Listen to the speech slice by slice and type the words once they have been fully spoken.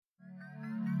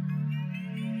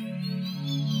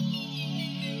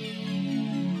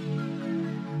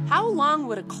How long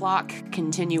would a clock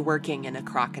continue working in a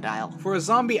crocodile? For a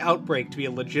zombie outbreak to be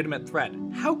a legitimate threat,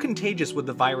 how contagious would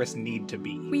the virus need to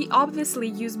be? We obviously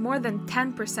use more than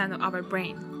 10% of our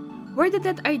brain. Where did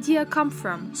that idea come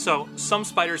from? So, some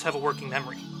spiders have a working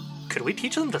memory. Could we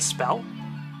teach them to spell?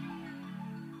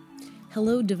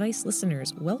 Hello, Device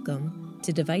listeners. Welcome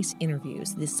to Device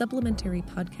Interviews, the supplementary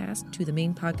podcast to the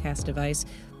main podcast Device,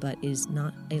 but is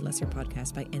not a lesser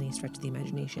podcast by any stretch of the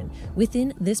imagination.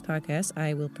 Within this podcast,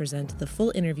 I will present the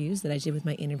full interviews that I did with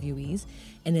my interviewees,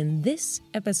 and in this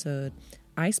episode,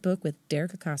 I spoke with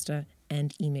Derek Acosta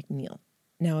and E. McNeil.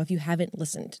 Now, if you haven't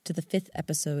listened to the 5th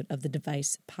episode of the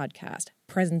Device podcast,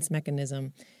 Presence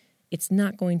Mechanism, it's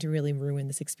not going to really ruin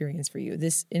this experience for you.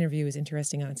 This interview is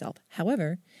interesting on itself.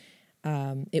 However,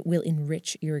 it will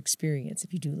enrich your experience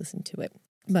if you do listen to it.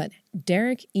 But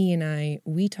Derek, E, and I,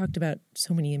 we talked about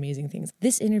so many amazing things.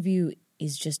 This interview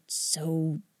is just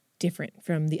so different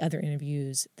from the other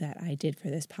interviews that I did for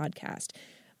this podcast,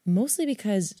 mostly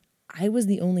because I was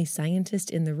the only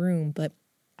scientist in the room, but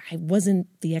I wasn't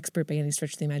the expert by any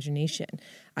stretch of the imagination.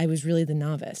 I was really the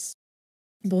novice.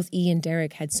 Both E and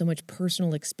Derek had so much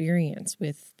personal experience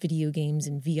with video games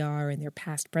and VR and their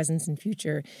past, presence, and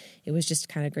future. It was just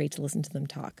kind of great to listen to them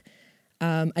talk.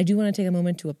 I do want to take a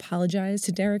moment to apologize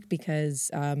to Derek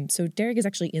because, so Derek is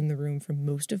actually in the room for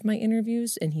most of my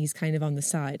interviews and he's kind of on the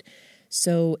side.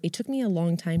 So it took me a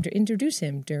long time to introduce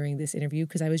him during this interview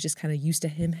because I was just kind of used to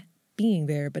him being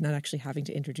there, but not actually having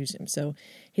to introduce him. So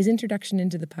his introduction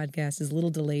into the podcast is a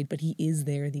little delayed, but he is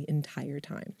there the entire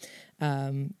time.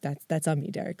 That's on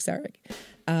me, Derek. Sorry.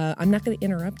 I'm not going to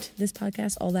interrupt this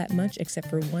podcast all that much, except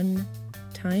for one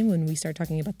time when we start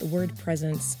talking about the word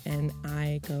presence, and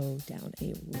I go down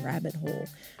a rabbit hole,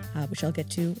 which I'll get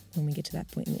to when we get to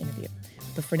that point in the interview.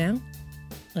 But for now,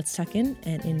 let's tuck in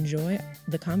and enjoy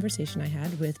the conversation I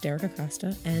had with Derek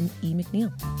Acosta and E.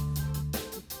 McNeil.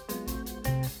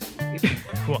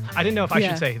 Cool. I didn't know if I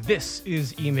should say, this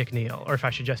is E. McNeil, or if I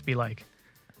should just be like,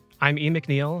 I'm E.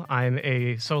 McNeil. I'm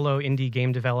a solo indie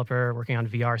game developer working on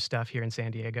VR stuff here in San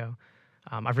Diego.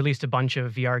 I've released a bunch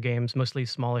of VR games, mostly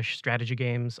smallish strategy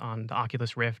games on the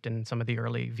Oculus Rift and some of the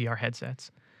early VR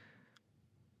headsets.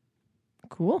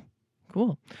 Cool.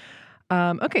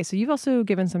 Okay, so you've also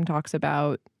given some talks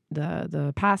about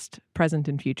the past, present,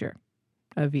 and future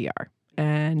of VR.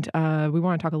 And we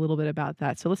want to talk a little bit about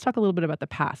that. So let's talk a little bit about the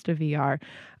past of VR,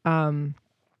 and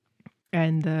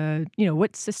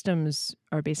what systems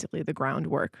are basically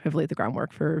have laid the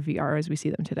groundwork for VR as we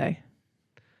see them today.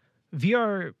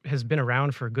 VR has been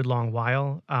around for a good long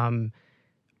while.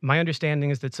 My understanding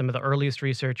is that some of the earliest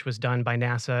research was done by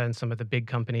NASA and some of the big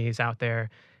companies out there,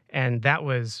 and that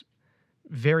was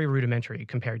very rudimentary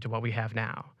compared to what we have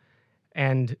now.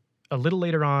 And a little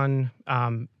later on,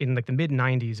 in like the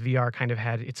mid-90s, VR kind of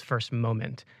had its first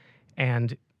moment,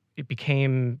 and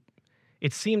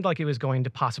it seemed like it was going to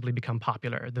possibly become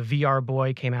popular. The VR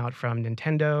Boy came out from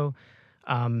Nintendo.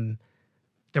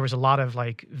 There was a lot of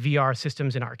like VR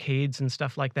systems in arcades and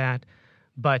stuff like that,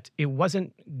 but it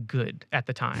wasn't good at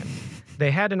the time.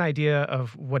 They had an idea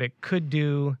of what it could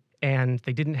do, and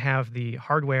they didn't have the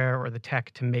hardware or the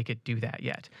tech to make it do that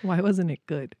yet. Why wasn't it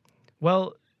good?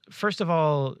 Well, first of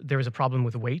all, there was a problem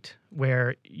with weight,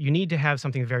 where you need to have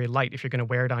something very light if you're going to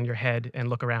wear it on your head and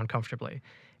look around comfortably.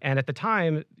 And at the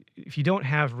time, if you don't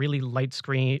have really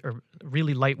lightweight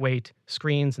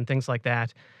screens and things like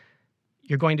that,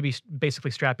 you're going to be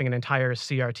basically strapping an entire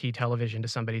CRT television to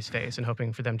somebody's face and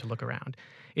hoping for them to look around.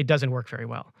 It doesn't work very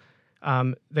well.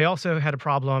 They also had a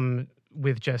problem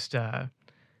with just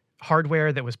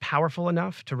hardware that was powerful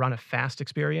enough to run a fast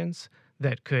experience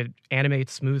that could animate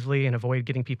smoothly and avoid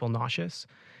getting people nauseous.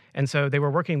 And so they were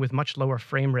working with much lower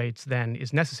frame rates than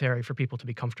is necessary for people to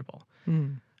be comfortable.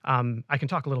 I can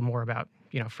talk a little more about,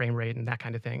 frame rate and that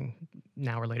kind of thing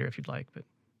now or later if you'd like. But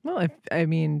well, I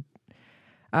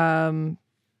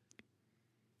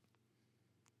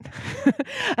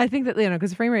think that,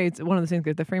 because frame rate's one of those things,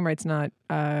 that the frame rate's not,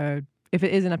 if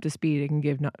it isn't up to speed, it can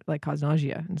cause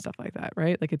nausea and stuff like that,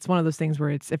 right? Like, it's one of those things where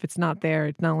if it's not there,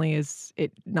 it's not only is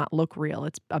it not look real,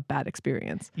 it's a bad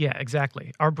experience. Yeah,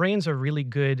 exactly. Our brains are really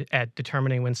good at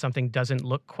determining when something doesn't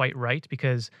look quite right,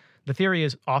 because the theory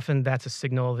is often that's a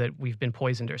signal that we've been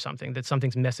poisoned or something, that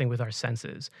something's messing with our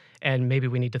senses, and maybe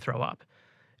we need to throw up.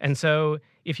 And so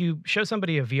if you show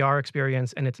somebody a VR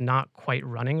experience and it's not quite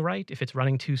running right, if it's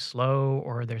running too slow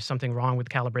or there's something wrong with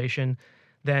calibration,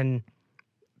 then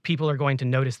people are going to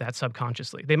notice that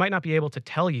subconsciously. They might not be able to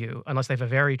tell you, unless they have a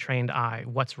very trained eye,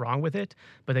 what's wrong with it,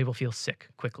 but they will feel sick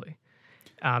quickly.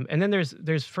 And then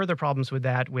there's further problems with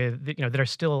that that are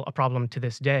still a problem to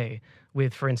this day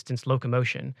with, for instance,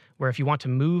 locomotion, where if you want to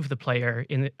move the player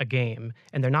in a game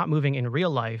and they're not moving in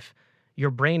real life, your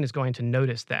brain is going to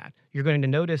notice that. You're going to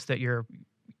notice that your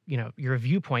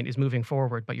viewpoint is moving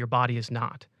forward, but your body is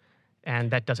not.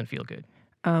 And that doesn't feel good.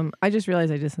 I just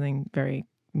realized I did something very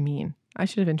mean. I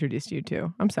should have introduced you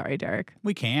too. I'm sorry, Derek.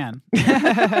 We can.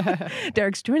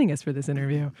 Derek's joining us for this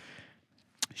interview.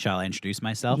 Shall I introduce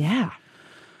myself? Yeah.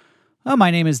 Oh,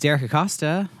 my name is Derek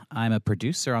Acosta. I'm a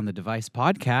producer on the Device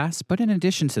podcast, but in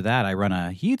addition to that, I run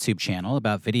a YouTube channel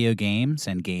about video games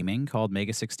and gaming called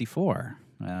Mega64.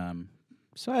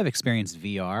 So I've experienced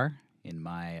VR in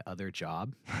my other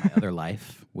job, my other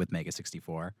life with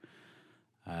Mega64.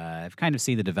 I've kind of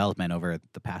seen the development over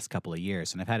the past couple of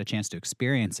years, and I've had a chance to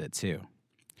experience it too.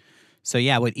 So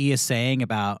yeah, what E is saying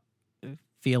about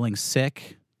feeling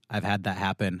sick, I've had that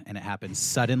happen, and it happens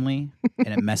suddenly, and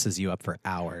it messes you up for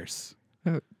hours.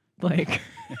 Are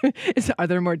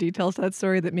there more details to that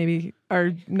story that maybe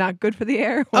are not good for the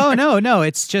air? Oh, no.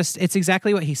 It's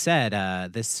exactly what he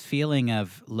said. This feeling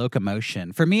of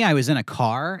locomotion. For me, I was in a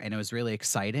car, and it was really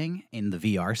exciting in the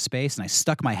VR space, and I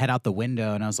stuck my head out the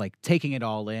window, and I was like taking it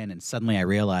all in, and suddenly I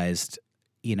realized,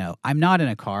 I'm not in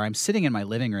a car. I'm sitting in my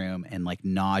living room, and like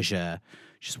nausea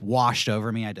just washed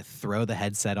over me. I had to throw the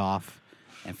headset off.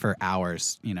 And for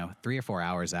hours, 3 or 4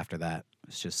 hours after that, I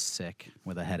was just sick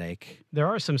with a headache. There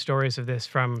are some stories of this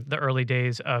from the early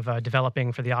days of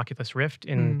developing for the Oculus Rift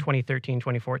in 2013,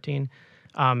 2014.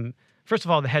 First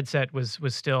of all, the headset was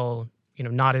still,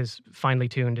 not as finely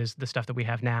tuned as the stuff that we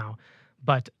have now.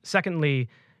 But secondly,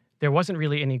 there wasn't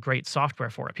really any great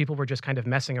software for it. People were just kind of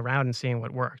messing around and seeing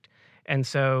what worked. And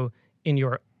so in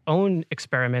your own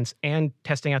experiments and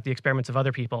testing out the experiments of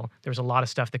other people, there was a lot of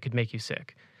stuff that could make you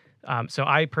sick. So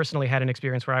I personally had an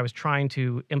experience where I was trying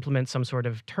to implement some sort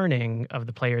of turning of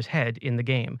the player's head in the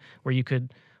game, where you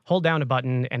could hold down a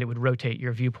button and it would rotate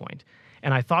your viewpoint.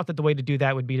 And I thought that the way to do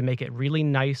that would be to make it really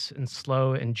nice and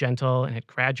slow and gentle, and it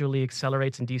gradually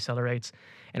accelerates and decelerates.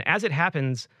 And as it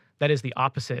happens, that is the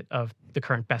opposite of the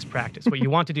current best practice. What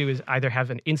you want to do is either have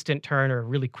an instant turn or a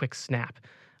really quick snap,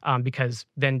 because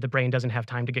then the brain doesn't have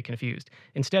time to get confused.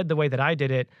 Instead, the way that I did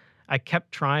it, I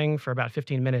kept trying for about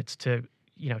 15 minutes to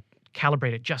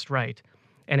calibrate it just right.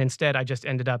 And instead, I just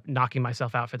ended up knocking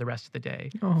myself out for the rest of the day.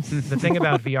 Oh. The thing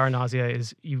about VR nausea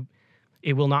is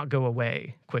it will not go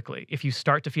away quickly. If you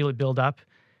start to feel it build up,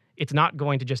 it's not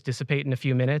going to just dissipate in a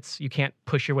few minutes. You can't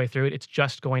push your way through it. It's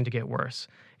just going to get worse.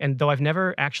 And though I've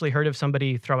never actually heard of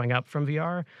somebody throwing up from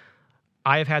VR,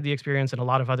 I have had the experience, and a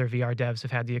lot of other VR devs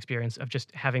have had the experience of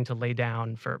just having to lay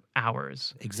down for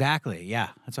hours. Exactly, yeah.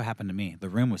 That's what happened to me. The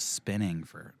room was spinning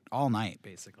for all night,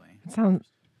 basically.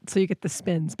 So you get the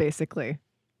spins, basically.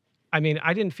 I mean,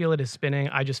 I didn't feel it as spinning.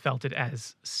 I just felt it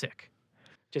as sick.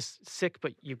 Just sick,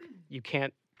 but you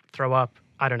can't throw up.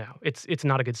 I don't know. It's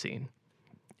not a good scene.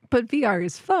 But VR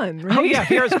is fun, right? Oh, yeah,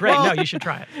 VR is great. No, you should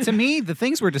try it. To me, the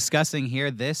things we're discussing here,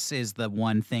 this is the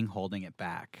one thing holding it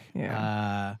back.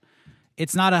 Yeah.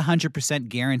 It's not 100%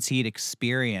 guaranteed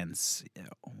experience,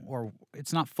 or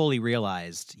it's not fully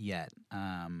realized yet.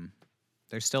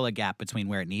 There's still a gap between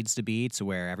where it needs to be to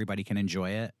where everybody can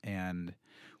enjoy it, and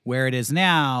where it is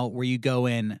now, where you go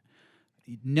in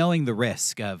knowing the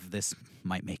risk of this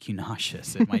might make you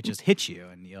nauseous. It might just hit you,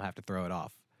 and you'll have to throw it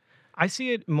off. I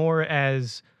see it more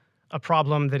as a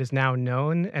problem that is now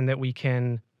known and that we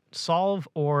can solve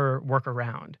or work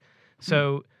around.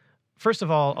 So first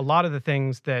of all, a lot of the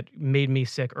things that made me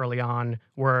sick early on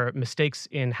were mistakes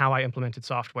in how I implemented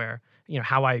software,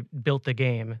 how I built the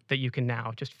game, that you can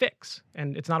now just fix,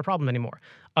 and it's not a problem anymore.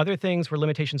 Other things were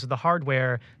limitations of the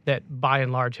hardware that by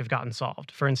and large have gotten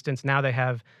solved. For instance, now they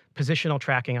have positional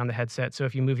tracking on the headset, so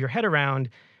if you move your head around,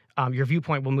 your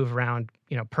viewpoint will move around,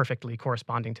 perfectly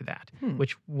corresponding to that,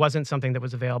 which wasn't something that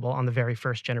was available on the very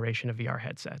first generation of VR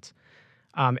headsets.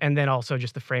 And then also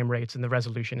just the frame rates and the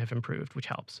resolution have improved, which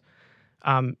helps.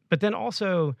 But then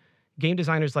also, game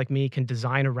designers like me can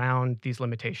design around these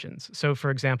limitations. So, for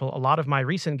example, a lot of my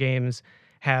recent games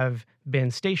have been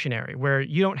stationary, where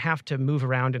you don't have to move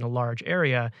around in a large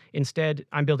area. Instead,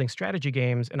 I'm building strategy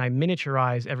games, and I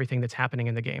miniaturize everything that's happening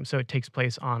in the game. So it takes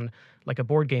place on like a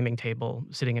board gaming table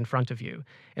sitting in front of you.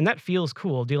 And that feels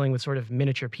cool, dealing with sort of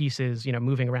miniature pieces,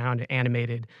 moving around,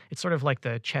 animated. It's sort of like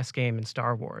the chess game in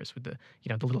Star Wars with the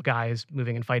little guys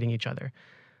moving and fighting each other.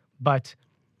 But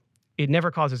it never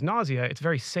causes nausea. It's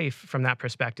very safe from that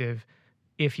perspective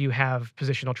if you have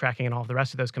positional tracking and all of the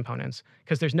rest of those components,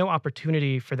 because there's no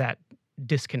opportunity for that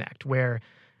disconnect where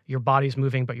your body's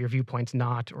moving but your viewpoint's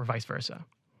not, or vice versa.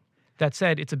 That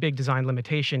said, it's a big design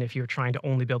limitation if you're trying to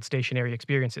only build stationary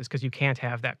experiences, because you can't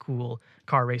have that cool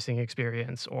car racing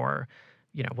experience or,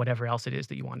 whatever else it is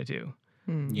that you want to do.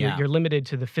 Yeah. You're limited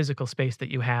to the physical space that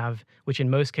you have, which in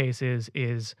most cases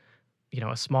is,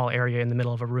 a small area in the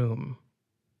middle of a room.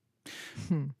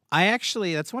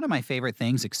 That's one of my favorite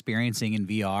things experiencing in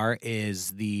VR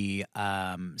is the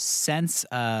sense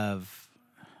of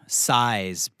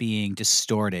size being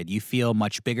distorted. You feel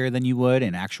much bigger than you would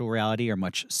in actual reality, or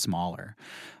much smaller.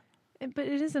 But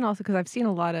it isn't also because I've seen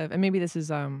a lot of, and maybe this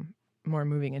is more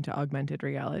moving into augmented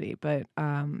reality, but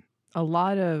a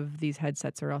lot of these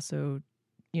headsets are also,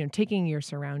 taking your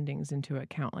surroundings into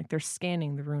account. Like they're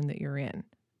scanning the room that you're in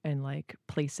and like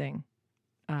placing,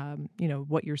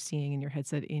 what you're seeing in your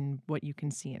headset in what you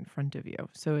can see in front of you.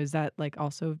 So is that like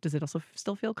also, does it also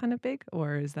still feel kind of big,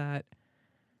 or is that?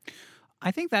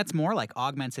 I think that's more like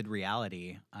augmented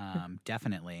reality,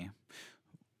 definitely.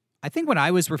 I think what I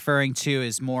was referring to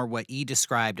is more what E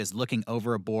described as looking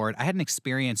over a board. I had an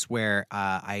experience where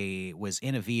I was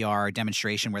in a VR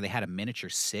demonstration where they had a miniature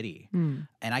city, and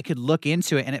I could look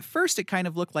into it. And at first it kind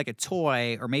of looked like a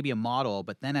toy or maybe a model,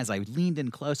 but then as I leaned in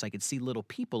close, I could see little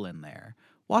people in there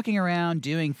walking around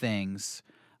doing things.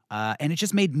 And it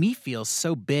just made me feel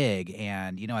so big.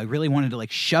 And, I really wanted to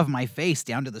like shove my face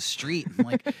down to the street and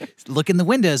like look in the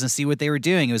windows and see what they were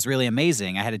doing. It was really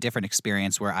amazing. I had a different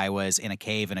experience where I was in a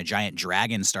cave and a giant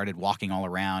dragon started walking all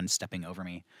around, stepping over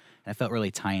me. And I felt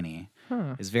really tiny.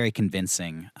 It was very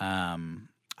convincing. I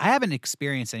haven't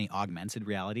experienced any augmented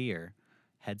reality or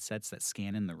headsets that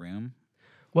scan in the room.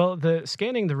 Well, the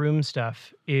scanning the room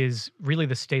stuff is really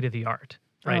the state of the art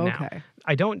right now.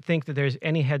 I don't think that there's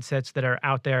any headsets that are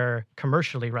out there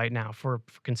commercially right now for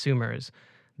consumers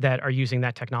that are using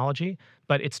that technology,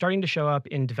 but it's starting to show up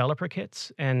in developer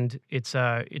kits, and it's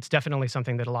definitely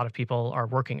something that a lot of people are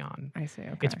working on. I see.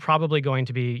 Okay. It's probably going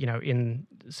to be, in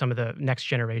some of the next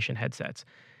generation headsets.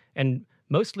 And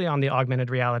mostly on the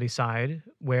augmented reality side,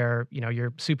 where,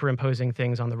 you're superimposing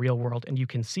things on the real world and you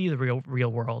can see the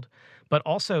real world, but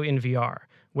also in VR,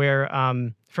 where,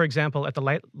 for example, at the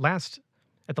last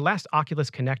Oculus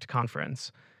Connect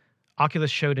conference,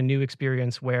 Oculus showed a new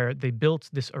experience where they built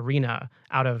this arena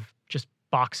out of just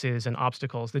boxes and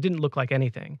obstacles that didn't look like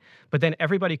anything. But then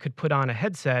everybody could put on a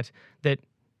headset that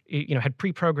had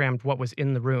pre-programmed what was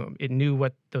in the room. It knew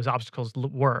what those obstacles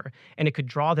were, and it could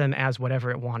draw them as whatever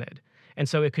it wanted. And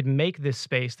so it could make this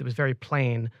space that was very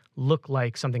plain look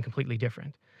like something completely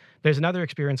different. There's another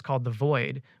experience called The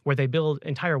Void, where they build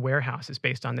entire warehouses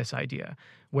based on this idea,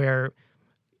 where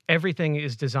everything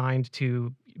is designed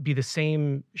to be the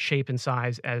same shape and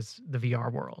size as the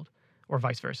VR world, or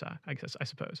vice versa, I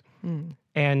suppose.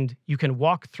 And you can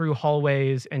walk through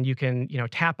hallways and you can,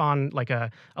 tap on like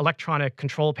a electronic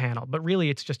control panel, but really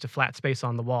it's just a flat space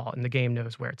on the wall and the game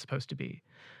knows where it's supposed to be.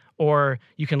 Or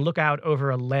you can look out over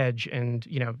a ledge and,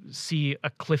 see a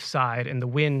cliffside and the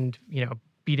wind,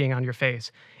 beating on your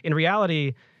face. In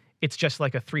reality, it's just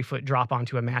like a 3-foot drop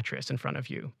onto a mattress in front of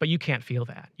you, but you can't feel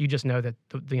that. You just know that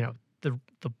the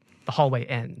hallway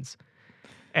ends,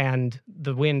 and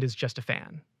the wind is just a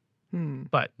fan.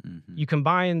 But you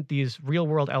combine these real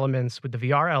world elements with the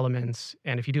VR elements,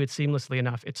 and if you do it seamlessly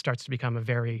enough, it starts to become a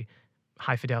very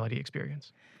high fidelity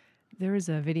experience. There was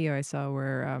a video I saw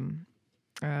where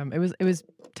it was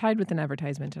tied with an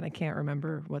advertisement, and I can't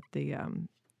remember what the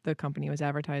company was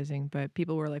advertising, but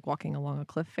people were like walking along a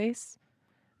cliff face.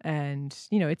 And,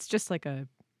 it's just like a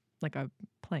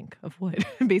plank of wood,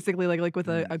 basically like with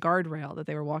a guardrail that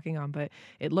they were walking on. But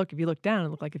if you look down, it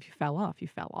looked like if you fell off, you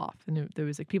fell off. And there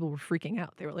was like people were freaking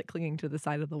out. They were like clinging to the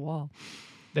side of the wall.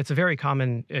 That's a very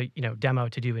common, demo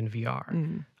to do in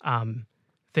VR.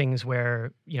 Things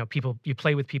where, you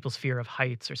play with people's fear of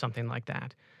heights or something like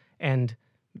that. And,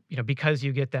 because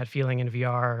you get that feeling in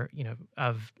VR,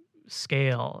 of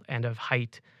scale and of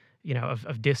height,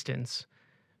 of distance,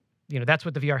 that's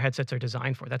what the VR headsets are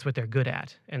designed for. That's what they're good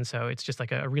at. And so it's just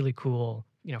like a really cool,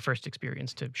 first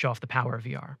experience to show off the power of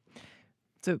VR.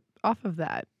 So off of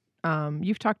that,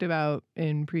 you've talked about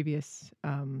in previous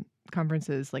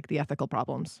conferences, like the ethical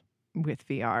problems with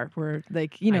VR, where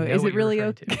like, is it really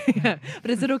okay? Yeah.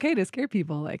 But is it okay to scare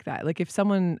people like that? Like if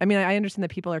someone, I understand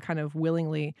that people are kind of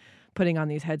willingly putting on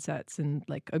these headsets and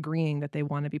like agreeing that they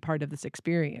want to be part of this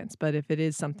experience. But if it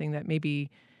is something that maybe,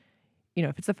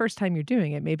 if it's the first time you're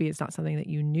doing it, maybe it's not something that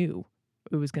you knew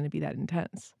it was going to be that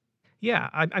intense. Yeah.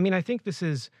 I think this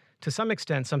is, to some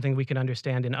extent, something we can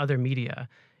understand in other media.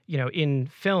 In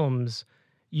films,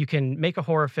 you can make a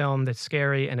horror film that's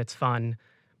scary and it's fun,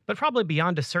 but probably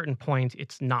beyond a certain point,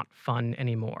 it's not fun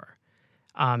anymore.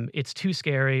 It's too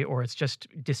scary, or it's just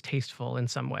distasteful in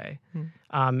some way.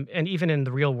 And even in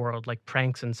the real world, like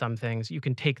pranks and some things, you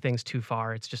can take things too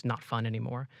far. It's just not fun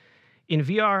anymore. In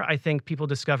VR, I think people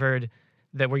discovered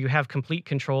that where you have complete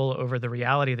control over the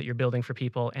reality that you're building for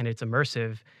people and it's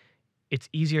immersive, it's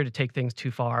easier to take things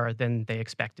too far than they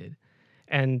expected.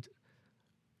 And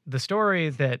the story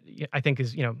that I think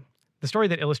is, the story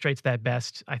that illustrates that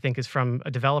best, I think, is from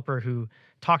a developer who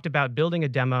talked about building a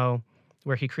demo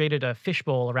where he created a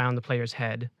fishbowl around the player's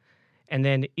head, and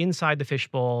then inside the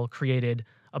fishbowl created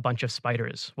a bunch of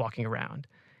spiders walking around.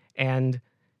 And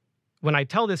when I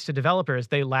tell this to developers,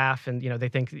 they laugh and, they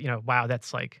think, wow,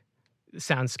 that's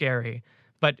sounds scary.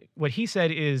 But what he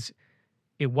said is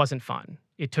it wasn't fun.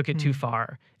 It took it too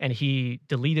far, and he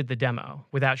deleted the demo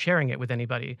without sharing it with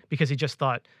anybody because he just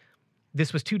thought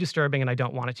this was too disturbing and I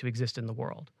don't want it to exist in the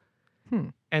world.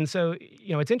 And so,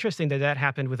 it's interesting that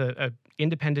happened with a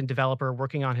independent developer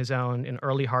working on his own in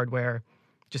early hardware,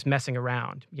 just messing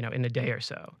around, in a day or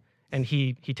so. And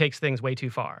he takes things way too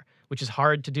far, which is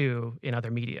hard to do in other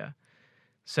media.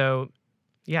 So,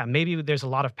 yeah, maybe there's a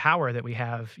lot of power that we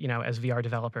have, as VR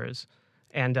developers.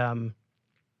 And I'm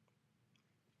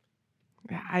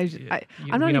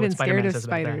not even scared of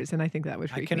spiders, and I think that would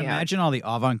freak me out. I can imagine all the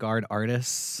avant-garde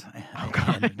artists,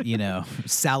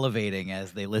 salivating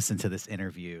as they listen to this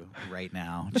interview right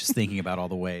now, just thinking about all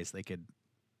the ways they could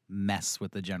mess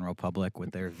with the general public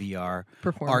with their VR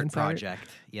art project.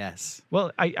 Yes.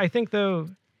 Well, I think, though,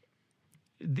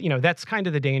 that's kind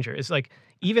of the danger. It's like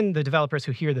even the developers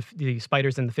who hear the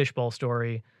spiders in the fishbowl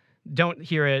story don't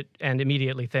hear it and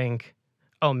immediately think,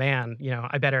 oh man,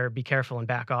 I better be careful and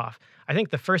back off. I think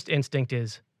the first instinct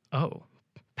is, oh,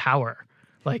 power.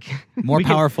 More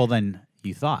powerful than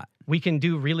you thought. We can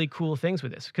do really cool things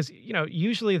with this. Because,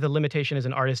 usually the limitation as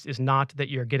an artist is not that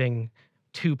you're getting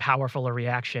too powerful a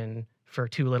reaction for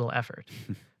too little effort.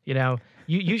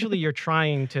 Usually you're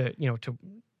trying to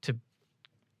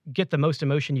get the most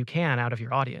emotion you can out of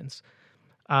your audience.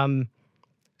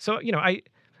 So,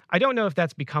 I don't know if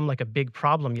that's become a big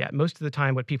problem yet. Most of the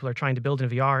time, what people are trying to build in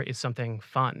VR is something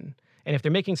fun. And if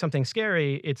they're making something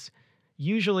scary, it's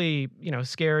usually,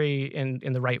 scary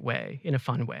in the right way, in a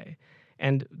fun way.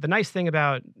 And the nice thing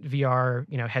about VR,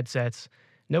 headsets,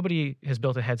 nobody has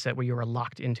built a headset where you are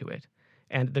locked into it.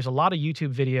 And there's a lot of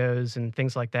YouTube videos and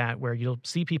things like that where you'll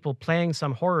see people playing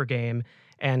some horror game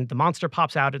and the monster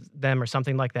pops out at them or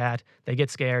something like that. They get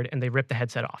scared and they rip the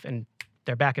headset off and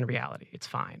they're back in reality. It's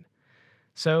fine.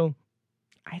 So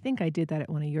I think I did that at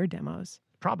one of your demos.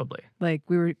 Probably.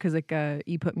 Because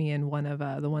you put me in one of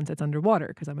the ones that's underwater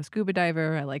because I'm a scuba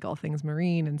diver. I like all things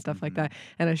marine and stuff like that.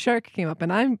 And a shark came up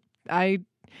and I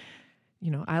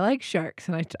like sharks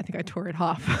and I think I tore it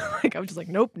off. I was just like,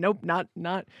 nope,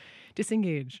 not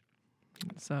disengage.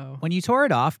 So when you tore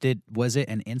it off, was it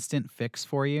an instant fix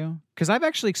for you? Because I've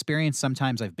actually experienced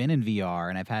sometimes I've been in VR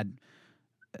and I've had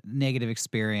negative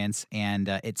experience, and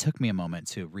it took me a moment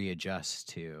to readjust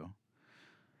to.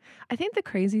 I think the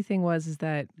crazy thing is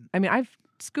that I've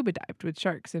scuba dived with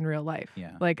sharks in real life.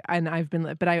 Yeah. And I've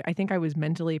been, but I think I was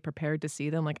mentally prepared to see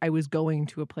them. I was going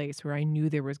to a place where I knew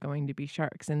there was going to be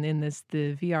sharks, and in the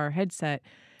VR headset,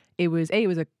 it was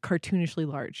a cartoonishly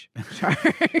large shark,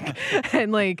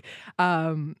 and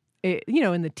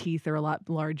and the teeth are a lot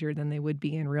larger than they would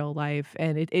be in real life.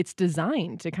 And it's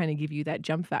designed to kind of give you that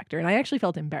jump factor. And I actually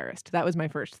felt embarrassed. That was my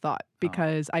first thought,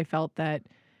 because I felt that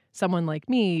someone like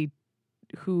me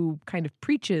who kind of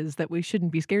preaches that we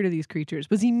shouldn't be scared of these creatures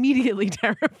was immediately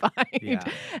terrified. Yeah.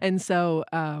 And so,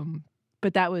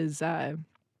 but that was,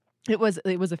 it was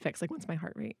a fix. Once my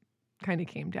heart rate kind of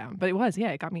came down, but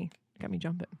it got me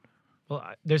jumping. Well,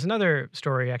 there's another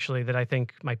story actually that I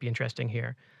think might be interesting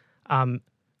here.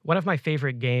 One of my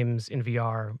favorite games in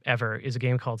VR ever is a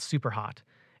game called Superhot.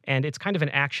 And it's kind of an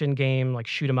action game, like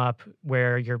shoot 'em up,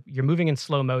 where you're moving in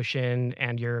slow motion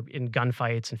and you're in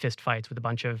gunfights and fistfights with a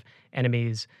bunch of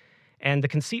enemies. And the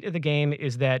conceit of the game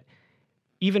is that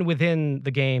even within the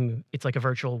game, it's like a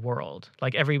virtual world.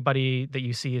 Everybody that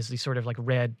you see is these sort of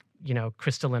red,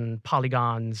 crystalline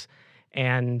polygons,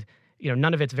 and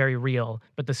none of it's very real.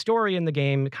 But the story in the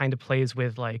game kind of plays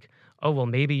with oh, well,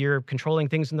 maybe you're controlling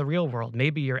things in the real world.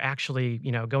 Maybe you're actually,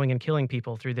 going and killing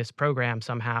people through this program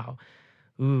somehow.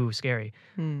 Ooh, scary.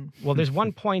 Well, there's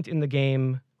one point in the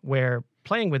game where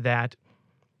playing with that,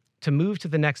 to move to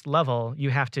the next level, you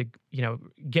have to,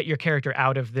 get your character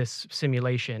out of this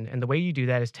simulation. And the way you do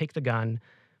that is take the gun,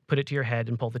 put it to your head,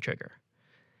 and pull the trigger.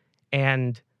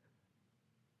 And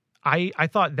I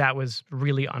thought that was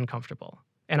really uncomfortable.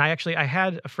 And I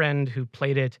had a friend who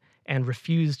played it and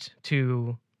refused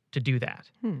to do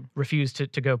that, refused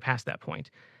to go past that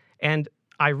point. And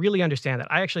I really understand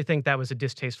that. I actually think that was a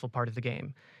distasteful part of the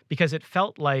game because it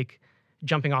felt like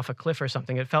jumping off a cliff or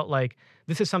something. It felt like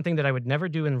this is something that I would never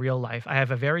do in real life. I have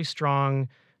a very strong,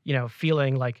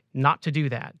 feeling like not to do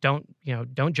that. Don't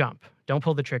jump. Don't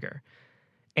pull the trigger.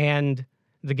 And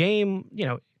the game,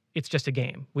 it's just a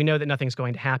game. We know that nothing's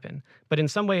going to happen. But in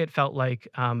some way, it felt like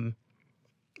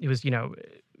it was,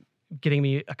 getting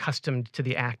me accustomed to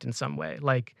the act in some way.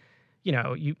 Like,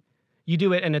 you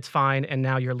do it and it's fine, and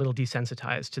now you're a little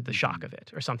desensitized to the shock of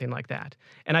it or something like that.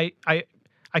 And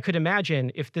I could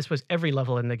imagine if this was every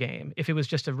level in the game, if it was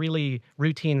just a really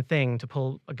routine thing to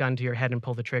pull a gun to your head and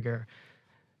pull the trigger,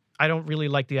 I don't really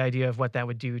like the idea of what that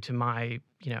would do to my,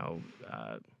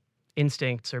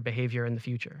 instincts or behavior in the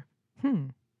future.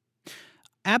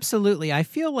 Absolutely. I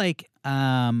feel like,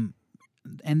 and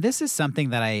this is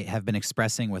something that I have been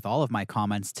expressing with all of my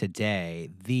comments today,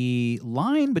 the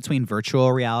line between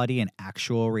virtual reality and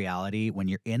actual reality when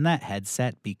you're in that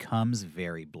headset becomes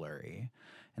very blurry.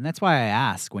 And that's why I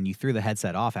ask, when you threw the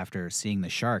headset off after seeing the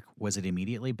shark, was it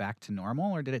immediately back to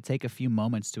normal or did it take a few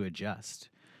moments to adjust?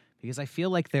 Because I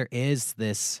feel like there is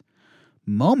this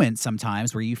moment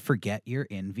sometimes where you forget you're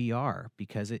in VR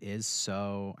because it is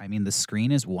so, the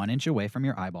screen is 1 inch away from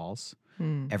your eyeballs.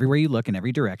 Everywhere you look in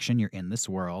every direction, you're in this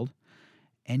world.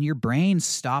 And your brain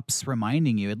stops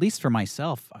reminding you, at least for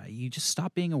myself, you just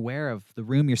stop being aware of the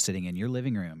room you're sitting in, your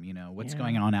living room, what's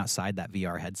going on outside that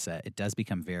VR headset. It does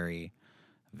become very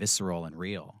visceral and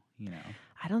real,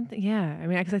 I don't think,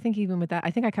 because I think even with that,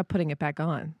 I think I kept putting it back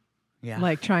on. Yeah.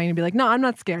 Like trying to be like, no, I'm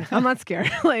not scared. I'm not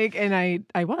scared. And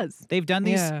I was. They've done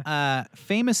these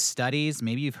famous studies,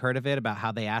 maybe you've heard of it, about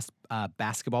how they asked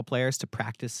basketball players to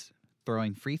practice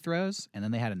throwing free throws, and then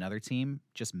they had another team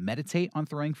just meditate on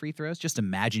throwing free throws. Just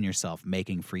imagine yourself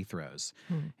making free throws.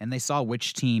 And they saw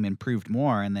which team improved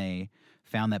more, and they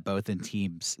found that both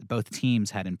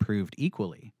teams had improved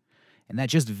equally. And that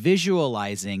just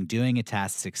visualizing doing a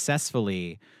task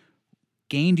successfully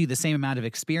gained you the same amount of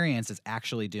experience as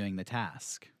actually doing the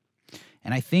task.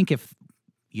 And I think if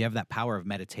you have that power of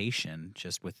meditation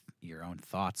just with your own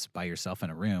thoughts by yourself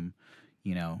in a room,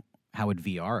 how would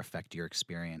VR affect your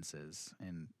experiences?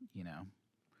 And,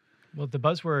 Well, the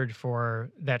buzzword for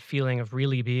that feeling of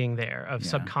really being there, of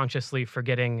subconsciously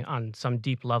forgetting on some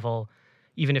deep level,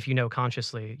 even if you know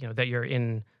consciously, that you're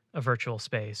in a virtual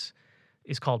space,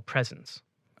 is called presence.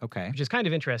 Okay. Which is kind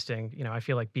of interesting. I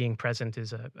feel like being present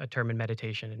is a term in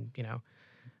meditation, and,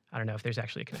 I don't know if there's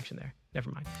actually a connection there.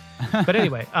 Never mind. But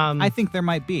anyway. I think there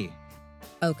might be.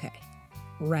 Okay.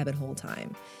 Rabbit hole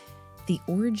time. The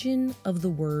origin of the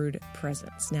word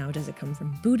presence. Now, does it come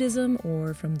from Buddhism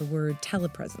or from the word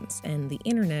telepresence? And the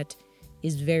internet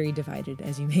is very divided,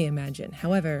 as you may imagine.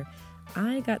 However,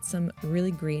 I got some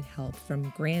really great help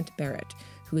from Grant Barrett,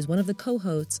 who is one of the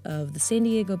co-hosts of the San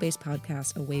Diego-based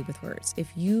podcast Away with Words. If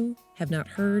you have not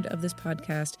heard of this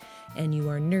podcast and you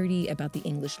are nerdy about the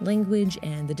English language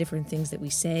and the different things that we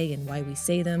say and why we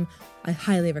say them, I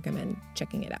highly recommend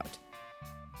checking it out.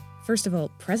 First of all,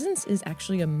 presence is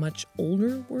actually a much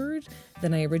older word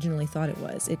than I originally thought it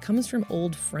was. It comes from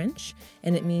Old French,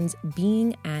 and it means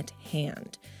being at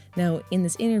hand. Now, in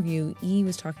this interview, E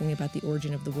was talking about the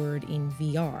origin of the word in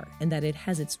VR, and that it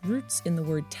has its roots in the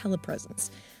word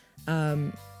telepresence.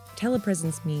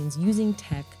 Telepresence means using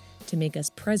tech to make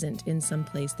us present in some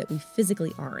place that we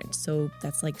physically aren't. So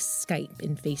that's like Skype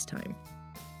and FaceTime.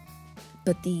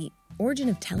 But the origin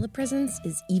of telepresence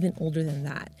is even older than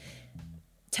that.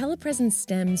 Telepresence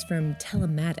stems from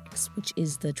telematics, which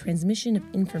is the transmission of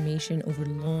information over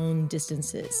long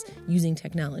distances using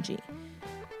technology.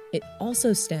 It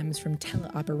also stems from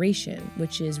teleoperation,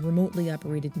 which is remotely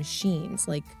operated machines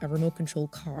like a remote control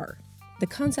car. The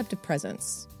concept of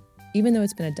presence, even though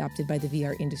it's been adopted by the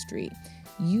VR industry,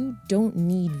 you don't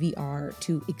need VR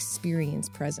to experience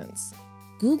presence.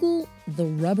 Google the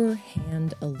rubber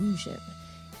hand illusion.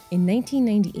 In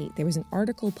 1998, there was an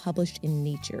article published in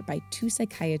Nature by 2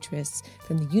 psychiatrists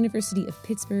from the University of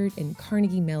Pittsburgh and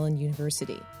Carnegie Mellon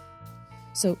University.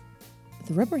 So,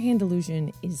 the rubber hand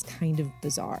illusion is kind of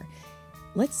bizarre.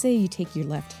 Let's say you take your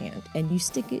left hand and you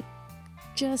stick it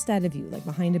just out of view, like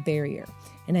behind a barrier.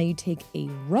 And now you take a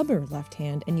rubber left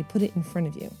hand and you put it in front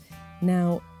of you.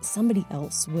 Now, somebody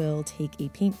else will take a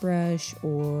paintbrush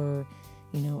or,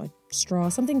 a straw,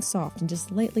 something soft, and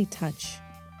just lightly touch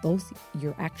both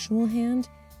your actual hand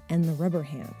and the rubber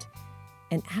hand.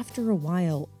 And after a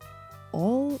while,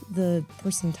 all the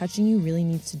person touching you really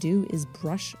needs to do is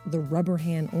brush the rubber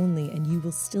hand only, and you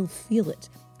will still feel it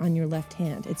on your left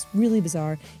hand. It's really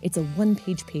bizarre. It's a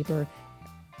 1-page paper.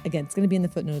 Again, it's going to be in the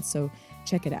footnotes, so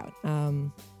check it out.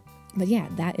 But yeah,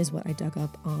 that is what I dug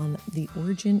up on the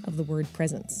origin of the word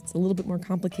presence. It's a little bit more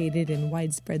complicated and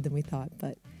widespread than we thought,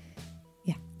 but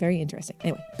yeah, very interesting.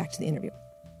 Anyway, back to the interview.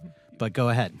 But go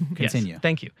ahead, continue. Yes,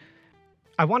 thank you.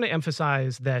 I want to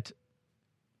emphasize that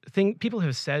people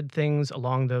have said things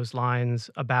along those lines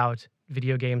about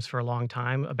video games for a long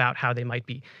time, about how they might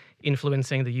be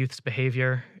influencing the youth's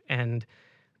behavior. And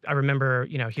I remember,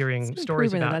 hearing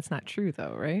stories about that's not true,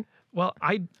 though, right? Well,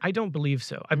 I don't believe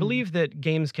so. I believe that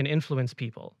games can influence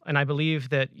people, and I believe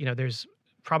that there's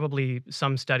probably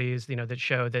some studies that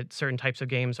show that certain types of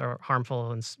games are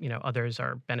harmful and others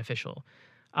are beneficial.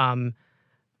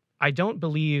 I don't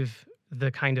believe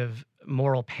the kind of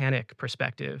moral panic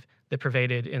perspective that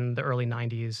pervaded in the early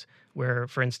 90s, where,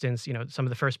 for instance, some of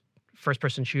the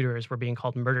first-person shooters were being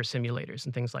called murder simulators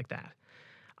and things like that.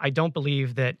 I don't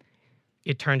believe that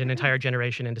it turned an entire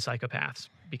generation into psychopaths,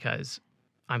 because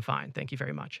I'm fine, thank you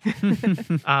very much.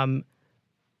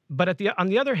 But on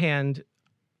the other hand,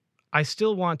 I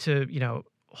still want to,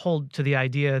 hold to the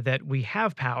idea that we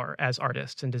have power as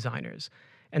artists and designers,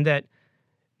 and that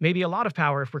maybe a lot of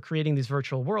power if we're creating these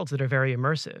virtual worlds that are very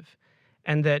immersive,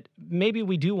 and that maybe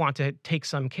we do want to take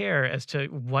some care as to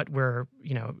what we're,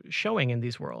 showing in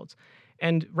these worlds.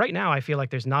 And right now, I feel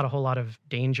like there's not a whole lot of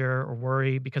danger or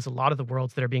worry, because a lot of the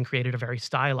worlds that are being created are very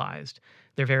stylized.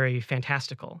 They're very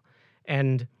fantastical.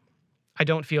 And I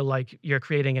don't feel like you're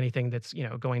creating anything that's,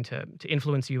 going to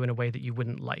influence you in a way that you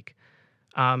wouldn't like.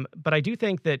 But I do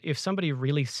think that if somebody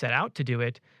really set out to do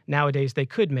it, nowadays they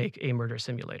could make a murder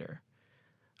simulator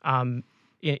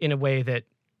in a way that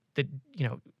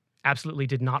absolutely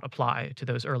did not apply to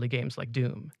those early games like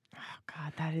Doom. Oh,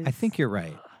 God, that is... I think you're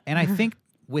right. And I think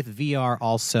with VR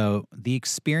also, the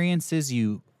experiences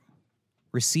you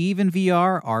receive in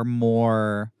VR are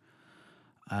more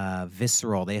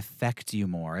visceral. They affect you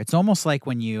more. It's almost like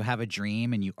when you have a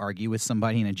dream and you argue with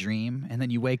somebody in a dream and then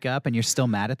you wake up and you're still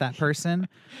mad at that person.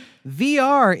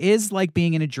 VR is like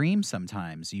being in a dream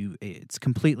sometimes. It's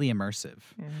completely immersive.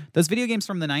 Yeah. Those video games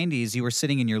from the 90s, you were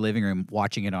sitting in your living room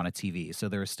watching it on a TV, so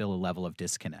there was still a level of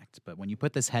disconnect. But when you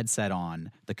put this headset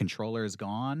on, the controller is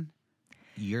gone.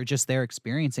 You're just there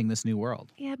experiencing this new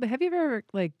world. Yeah, but have you ever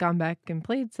gone back and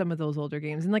played some of those older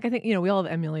games? And I think we all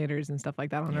have emulators and stuff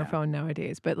like that on our phone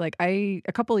nowadays. But a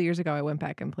couple of years ago, I went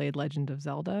back and played Legend of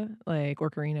Zelda,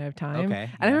 Ocarina of Time. Okay,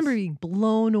 and I remember being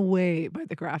blown away by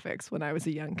the graphics when I was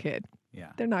a young kid.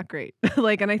 Yeah, they're not great.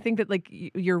 And I think that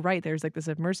you're right. There's this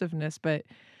immersiveness, but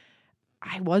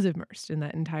I was immersed in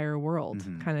that entire world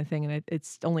kind of thing. And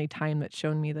it's only time that's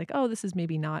shown me this is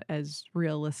maybe not as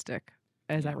realistic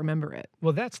as I remember it.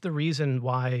 Well, that's the reason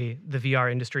why the VR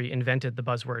industry invented the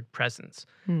buzzword presence,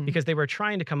 because they were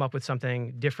trying to come up with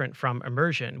something different from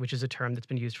immersion, which is a term that's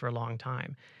been used for a long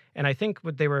time. And I think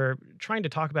what they were trying to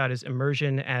talk about is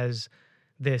immersion as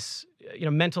this,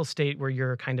 mental state where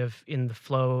you're kind of in the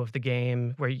flow of the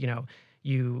game, where,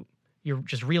 you're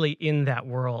just really in that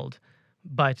world.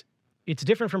 But it's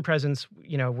different from presence,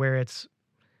 where it's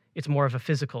more of a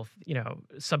physical,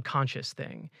 subconscious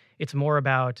thing. It's more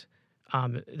about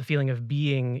the feeling of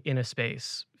being in a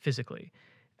space physically.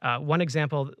 One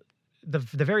example, the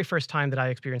very first time that I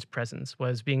experienced presence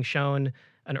was being shown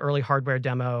an early hardware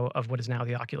demo of what is now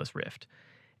the Oculus Rift.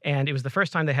 And it was the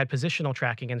first time they had positional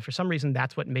tracking, and for some reason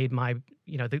that's what made my,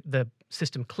 the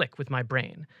system click with my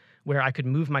brain, where I could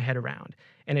move my head around.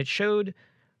 And it showed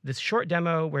this short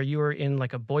demo where you were in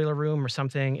a boiler room or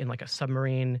something in a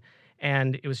submarine,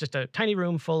 and it was just a tiny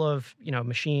room full of,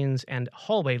 machines and a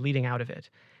hallway leading out of it.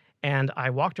 And I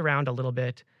walked around a little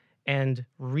bit and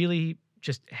really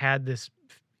just had this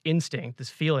instinct,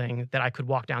 this feeling that I could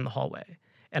walk down the hallway.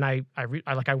 And I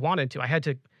wanted to. I had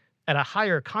to, at a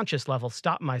higher conscious level,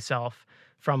 stop myself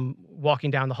from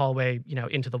walking down the hallway,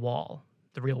 into the wall,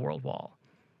 the real world wall.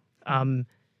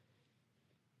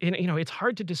 It's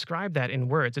hard to describe that in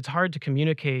words. It's hard to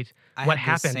communicate what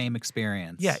happened. The same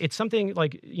experience. Yeah, it's something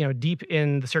deep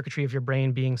in the circuitry of your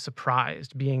brain, being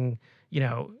surprised, being,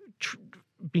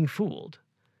 being fooled.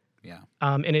 Yeah.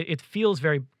 And it feels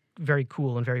very, very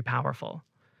cool and very powerful.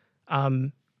 Yeah.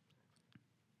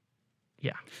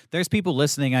 There's people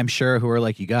listening, I'm sure, who are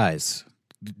like, you guys,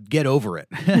 get over it.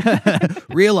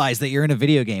 Realize that you're in a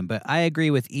video game. But I agree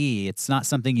with E. It's not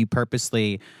something you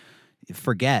purposely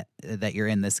forget that you're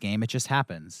in this game. It just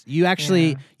happens. You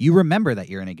actually, you remember that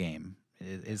you're in a game.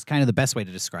 Is kind of the best way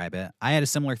to describe it. I had a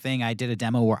similar thing. I did a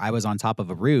demo where I was on top of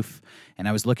a roof and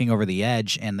I was looking over the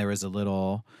edge, and there was a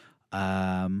little,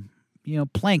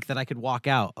 plank that I could walk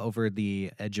out over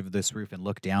the edge of this roof and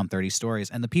look down 30 stories.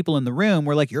 And the people in the room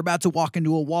were like, "You're about to walk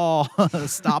into a wall.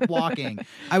 Stop walking."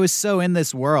 I was so in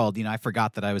this world, I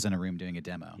forgot that I was in a room doing a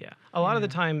demo. Yeah. A lot of the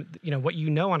time, what you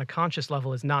know on a conscious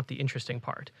level is not the interesting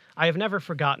part. I have never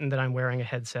forgotten that I'm wearing a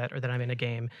headset or that I'm in a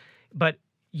game, but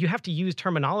you have to use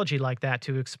terminology like that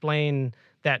to explain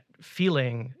that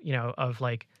feeling, of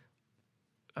like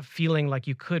a feeling like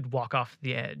you could walk off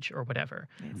the edge or whatever,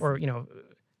 or,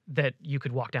 that you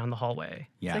could walk down the hallway.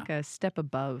 Yeah. It's like a step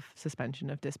above suspension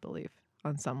of disbelief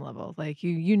on some level. Like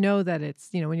you know that it's,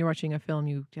 when you're watching a film,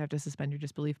 you have to suspend your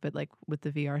disbelief, but like with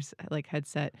the VR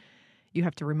headset, you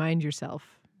have to remind yourself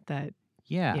that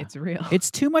it's real. It's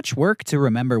too much work to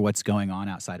remember what's going on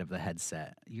outside of the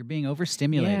headset. You're being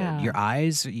overstimulated. Yeah. Your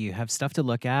eyes, you have stuff to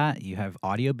look at. You have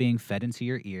audio being fed into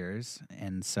your ears.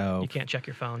 And so You can't check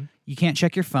your phone. you can't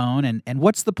check your phone. And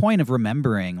what's the point of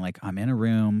remembering, like, I'm in a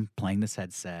room playing this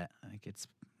headset? Like, it's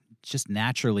just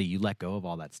naturally you let go of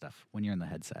all that stuff when you're in the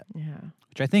headset. Yeah.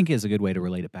 Which I think is a good way to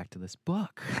relate it back to this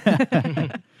book.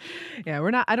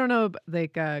 Yeah, I don't know,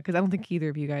 like, because I don't think either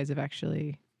of you guys have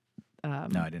actually. No,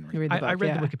 I didn't read it. the book. I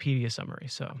read yeah. the Wikipedia summary,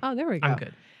 so Oh, there we go. I'm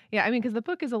good. Yeah, I mean, because the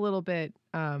book is a little bit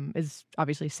is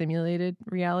obviously simulated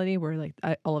reality, where like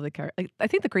all of the characters. I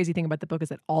think the crazy thing about the book is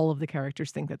that all of the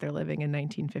characters think that they're living in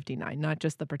 1959, not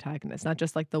just the protagonist, not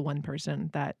just like the one person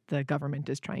that the government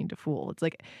is trying to fool. It's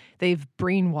like they've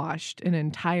brainwashed an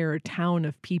entire town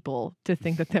of people to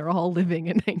think that they're all living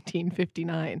in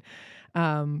 1959.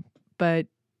 But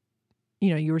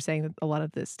you were saying that a lot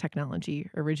of this technology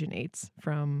originates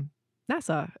from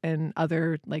NASA and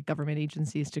other like government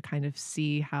agencies to kind of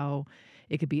see how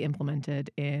it could be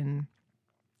implemented in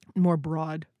more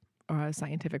broad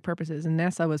scientific purposes. And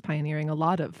NASA was pioneering a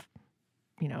lot of,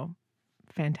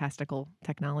 fantastical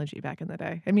technology back in the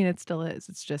day. I mean, it still is.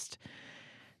 It's just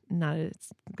not.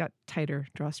 It's got tighter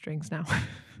drawstrings now.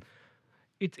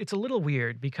 It's a little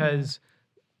weird because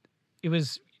it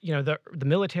was the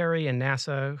military and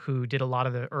NASA who did a lot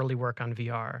of the early work on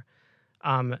VR,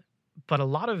 but a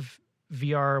lot of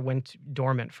VR went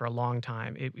dormant for a long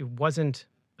time. It wasn't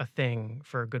a thing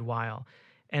for a good while.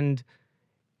 And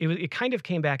it kind of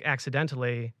came back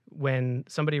accidentally when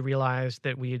somebody realized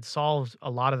that we had solved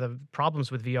a lot of the problems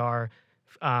with VR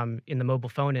in the mobile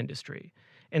phone industry.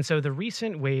 And so the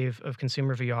recent wave of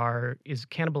consumer VR is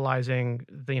cannibalizing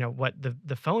what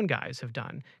the phone guys have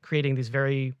done, creating these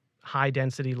very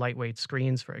high-density, lightweight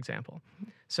screens, for example.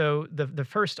 So the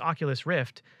first Oculus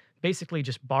Rift basically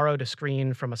just borrowed a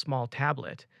screen from a small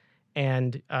tablet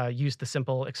and used the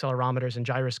simple accelerometers and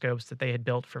gyroscopes that they had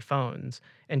built for phones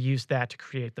and used that to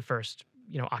create the first,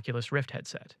 Oculus Rift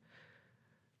headset.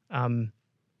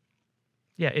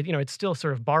 It's still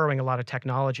sort of borrowing a lot of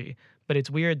technology, but it's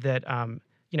weird that,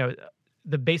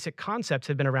 the basic concepts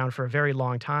had been around for a very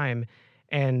long time,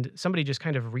 and somebody just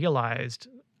kind of realized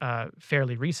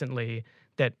fairly recently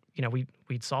that,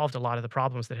 we'd solved a lot of the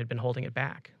problems that had been holding it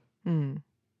back.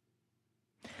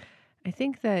 I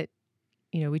think that,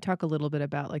 we talk a little bit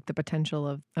about like the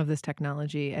potential of this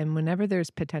technology, and whenever there's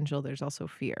potential, there's also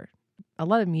fear. A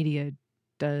lot of media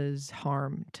does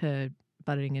harm to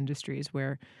budding industries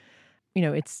where,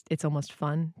 it's almost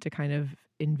fun to kind of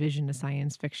envision a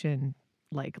science fiction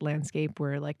like landscape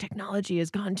where like technology has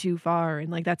gone too far. And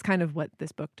like, that's kind of what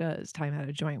this book does, Time Out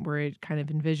of Joint, where it kind of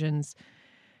envisions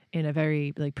in a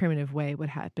very like primitive way what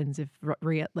happens if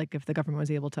if the government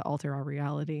was able to alter our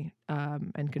reality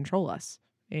and control us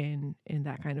in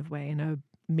that kind of way, in a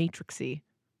matrixy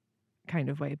kind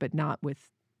of way, but not with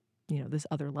this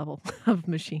other level of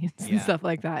machines and stuff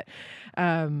like that.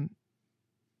 And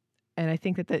I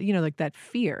think that that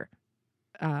fear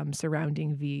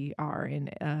surrounding VR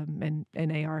and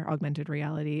AR, augmented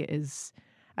reality, is,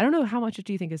 I don't know how much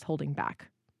do you think is holding back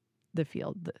the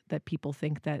field, that people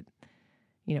think that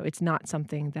it's not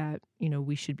something that,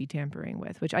 we should be tampering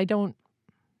with, which I don't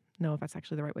know if that's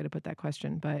actually the right way to put that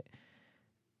question. But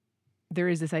there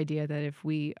is this idea that if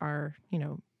we are,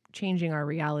 changing our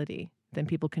reality, then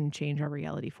people can change our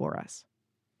reality for us.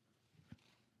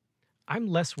 I'm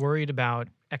less worried about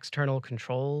external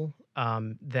control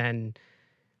than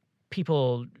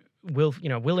people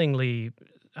willingly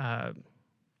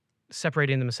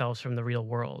separating themselves from the real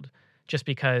world just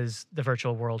because the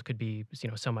virtual world could be,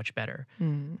 so much better.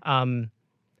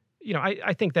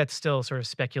 I think that's still sort of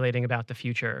speculating about the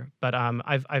future, but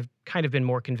I've kind of been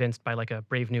more convinced by like a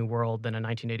Brave New World than a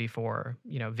 1984,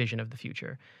 vision of the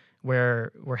future,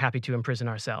 where we're happy to imprison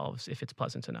ourselves if it's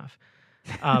pleasant enough.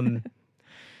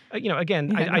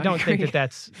 Again, I don't think that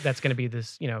that's going to be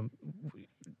this,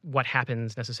 what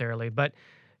happens necessarily, but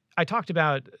I talked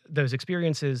about those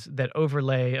experiences that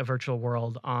overlay a virtual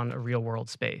world on a real world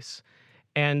space.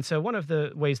 And so one of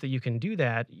the ways that you can do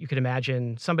that, you could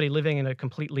imagine somebody living in a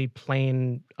completely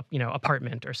plain,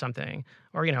 apartment or something,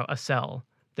 or, a cell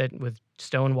that with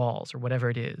stone walls or whatever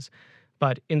it is.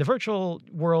 But in the virtual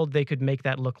world, they could make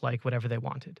that look like whatever they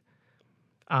wanted.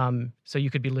 So you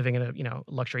could be living in a,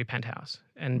 luxury penthouse.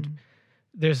 And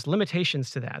there's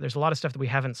limitations to that. There's a lot of stuff that we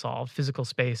haven't solved. Physical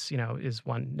space, is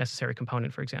one necessary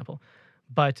component, for example.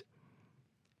 But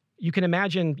you can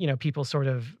imagine, people sort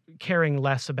of caring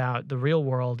less about the real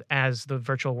world as the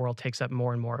virtual world takes up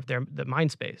more and more of the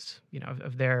mind space,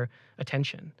 of their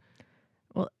attention.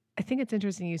 Well, I think it's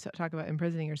interesting you talk about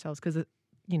imprisoning yourselves because,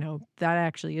 that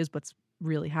actually is what's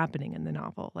really happening in the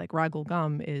novel. Like Ragul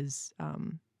Gum is,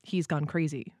 he's gone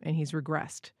crazy and he's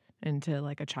regressed into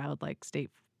like a childlike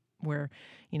state where,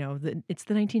 it's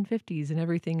the 1950s and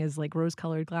everything is like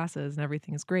rose-colored glasses and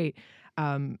everything is great.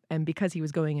 And because he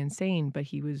was going insane, but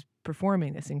he was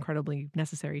performing this incredibly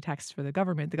necessary text for the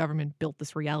government built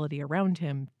this reality around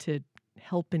him to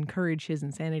help encourage his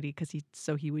insanity because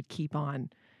he would keep on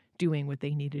doing what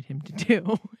they needed him to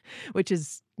do, which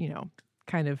is,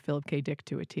 kind of Philip K. Dick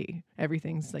to a T.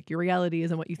 Everything's like your reality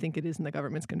isn't what you think it is and the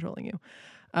government's controlling you.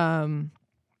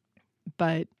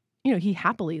 But he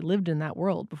happily lived in that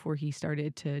world before he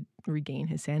started to regain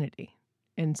his sanity.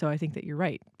 And so I think that you're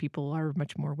right. People are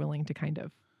much more willing to kind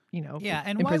of, yeah,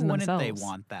 and why wouldn't themselves. they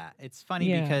want that? It's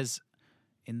funny because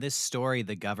in this story,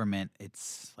 the government,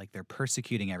 it's like they're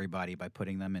persecuting everybody by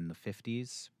putting them in the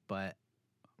 50s. But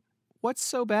what's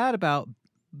so bad about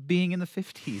being in the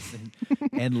 50s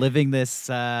and living this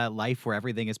life where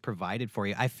everything is provided for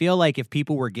you? I feel like if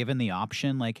people were given the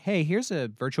option, like, hey, here's a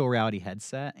virtual reality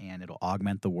headset and it'll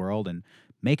augment the world and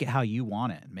make it how you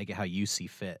want it, make it how you see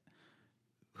fit,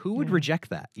 who would reject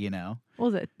that,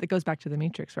 Well, that goes back to The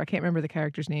Matrix, where I can't remember the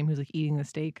character's name who's like eating the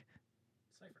steak.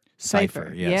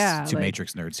 Cypher, yes. Yeah, Two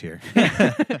Matrix nerds here.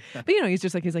 But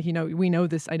he's like, we know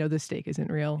this. I know this steak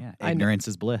isn't real. Yeah, ignorance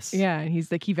is bliss. Yeah, and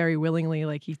he's like, he very willingly,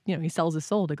 like he sells his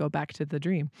soul to go back to the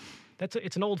dream.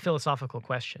 It's an old philosophical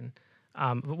question.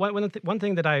 One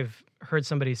thing that I've heard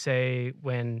somebody say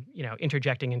when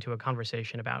interjecting into a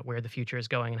conversation about where the future is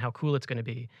going and how cool it's going to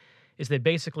be, is that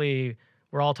basically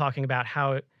we're all talking about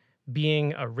how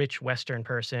being a rich Western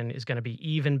person is going to be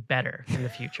even better in the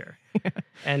future,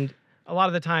 and a lot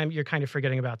of the time, you're kind of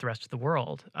forgetting about the rest of the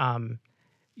world.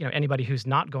 Anybody who's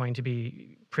not going to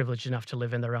be privileged enough to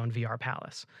live in their own VR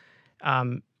palace,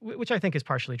 which I think is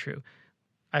partially true.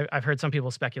 I've heard some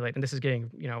people speculate, and this is getting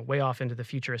way off into the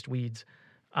futurist weeds.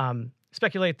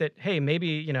 Speculate that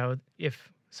maybe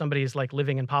if somebody's like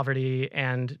living in poverty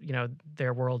and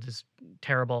their world is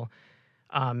terrible,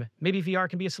 maybe VR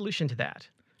can be a solution to that.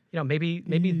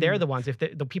 Maybe they're the ones, if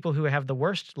the people who have the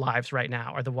worst lives right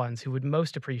now are the ones who would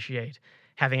most appreciate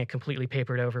having it completely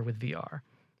papered over with VR.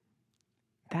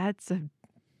 That's a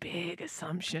big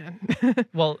assumption.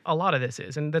 Well, a lot of this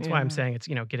is, and that's why I'm saying it's,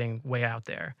 getting way out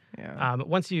there. Yeah.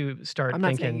 Once you start I'm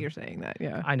not thinking... saying you're saying that,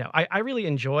 yeah. I know. I really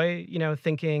enjoy,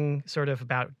 thinking sort of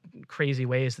about crazy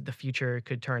ways that the future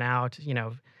could turn out,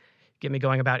 get me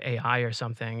going about AI or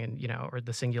something and, or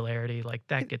the singularity, like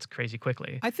that gets crazy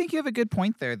quickly. I think you have a good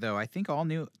point there, though. I think all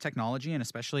new technology and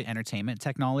especially entertainment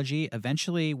technology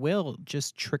eventually will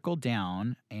just trickle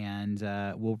down and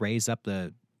will raise up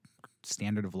the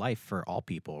standard of life for all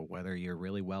people, whether you're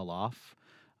really well off.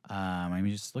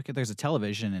 Just look at, there's a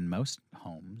television in most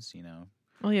homes,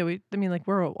 Well, yeah,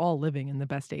 we're all living in the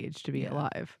best age to be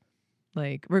alive.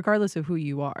 Like, regardless of who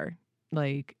you are,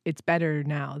 like, it's better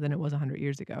now than it was 100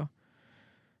 years ago.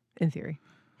 In theory.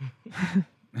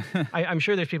 I'm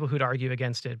sure there's people who'd argue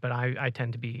against it, but I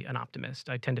tend to be an optimist.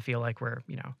 I tend to feel like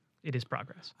it is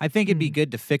progress. I think it'd be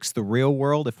good to fix the real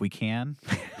world if we can.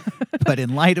 But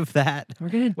in light of that, we're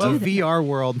gonna the VR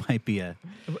world might be a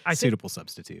suitable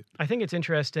substitute. I think it's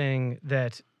interesting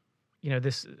that,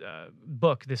 this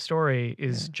book, this story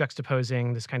is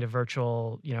juxtaposing this kind of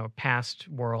virtual, past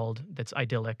world that's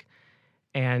idyllic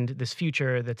and this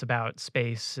future that's about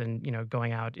space and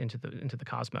going out into the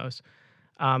cosmos.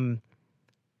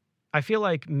 I feel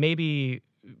like maybe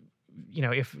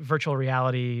if virtual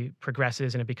reality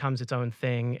progresses and it becomes its own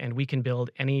thing and we can build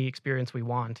any experience we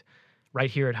want right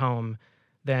here at home,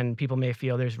 then people may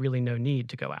feel there's really no need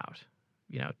to go out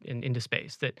into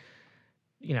space. That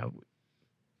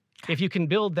if you can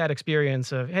build that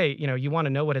experience of, hey, you want to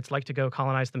know what it's like to go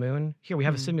colonize the moon, here we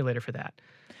have a simulator for that,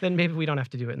 then maybe we don't have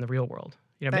to do it in the real world.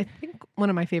 I think one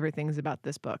of my favorite things about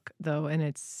this book, though, and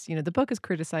it's, the book is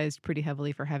criticized pretty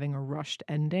heavily for having a rushed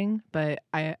ending, but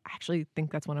I actually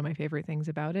think that's one of my favorite things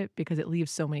about it because it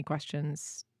leaves so many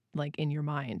questions like in your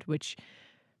mind, which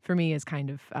for me is kind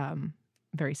of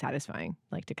very satisfying,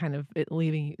 like to kind of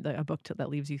leaving a book that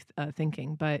leaves you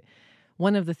thinking. But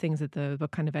one of the things that the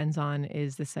book kind of ends on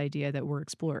is this idea that we're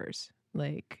explorers.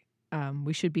 Like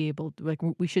we should be able to, like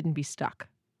we shouldn't be stuck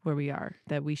where we are,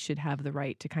 that we should have the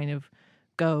right to kind of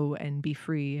go and be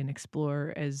free and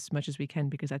explore as much as we can,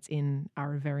 because that's in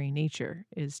our very nature,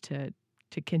 is to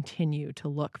continue to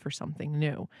look for something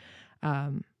new.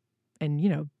 And,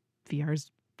 VR is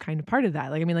kind of part of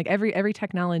that. Like, I mean, like every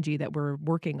technology that we're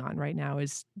working on right now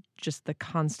is just the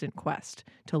constant quest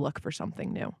to look for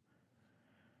something new.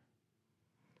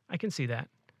 I can see that.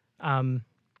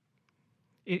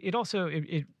 It also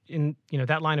in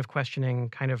that line of questioning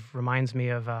kind of reminds me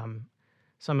of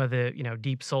some of the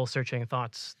deep soul searching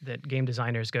thoughts that game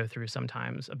designers go through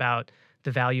sometimes about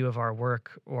the value of our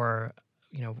work, or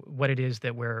what it is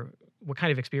that what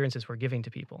kind of experiences we're giving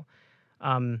to people.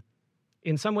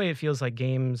 In some way, it feels like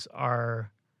games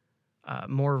are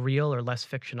more real or less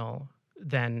fictional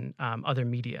than other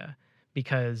media,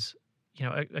 because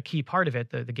a key part of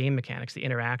it, the game mechanics, the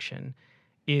interaction,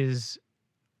 is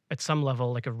at some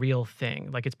level like a real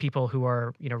thing. Like it's people who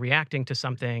are reacting to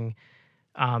something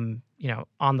on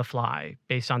the fly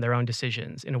based on their own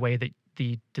decisions in a way that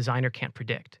the designer can't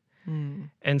predict.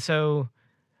 And so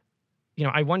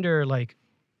I wonder like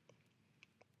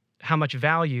how much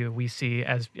value we see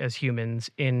as humans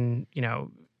in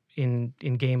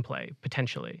gameplay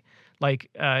potentially. Like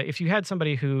if you had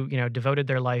somebody who devoted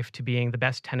their life to being the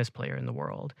best tennis player in the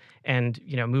world and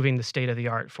moving the state of the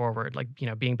art forward, like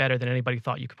being better than anybody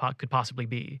thought you could possibly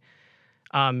be,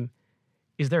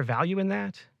 is there value in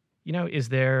that? Is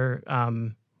there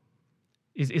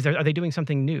are they doing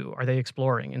something new? Are they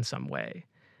exploring in some way?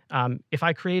 If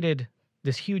I created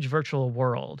this huge virtual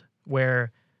world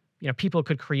where people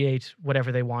could create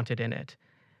whatever they wanted in it,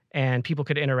 and people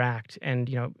could interact,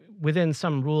 and within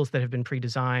some rules that have been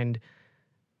pre-designed,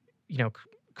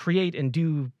 create and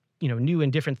do new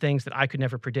and different things that I could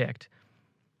never predict.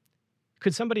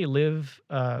 Could somebody live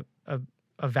a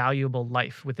valuable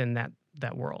life within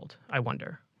that world? I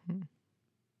wonder.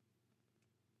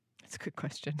 That's a good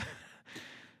question.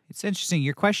 It's interesting.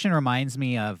 Your question reminds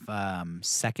me of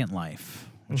Second Life,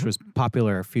 which was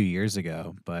popular a few years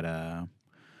ago, but kind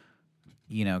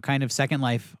of Second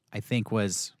Life, I think,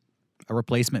 was a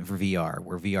replacement for VR,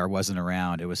 where VR wasn't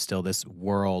around. It was still this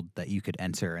world that you could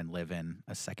enter and live in,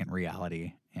 a second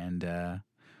reality. And for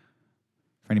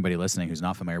anybody listening who's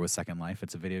not familiar with Second Life,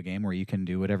 it's a video game where you can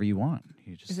do whatever you want.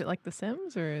 Is it like The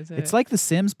Sims, or is it? It's like The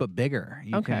Sims, but bigger.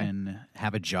 You can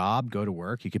have a job, go to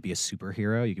work. You could be a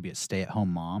superhero. You could be a stay-at-home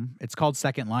mom. It's called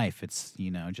Second Life. It's,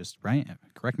 just, right?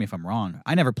 Correct me if I'm wrong.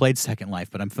 I never played Second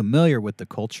Life, but I'm familiar with the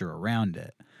culture around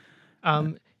it.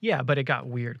 Yeah, but it got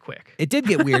weird quick. It did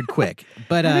get weird quick,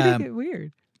 but How did it get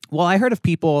weird? Well, I heard of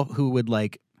people who would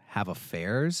have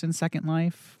affairs in Second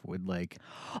Life. Would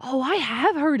Oh, I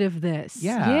have heard of this.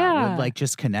 Yeah. Would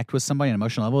just connect with somebody on an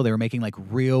emotional level. They were making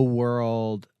real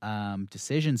world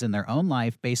decisions in their own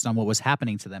life based on what was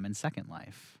happening to them in Second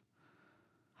Life.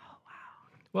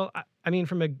 Well, I mean,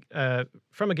 from a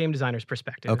game designer's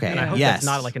perspective, okay, and I hope that's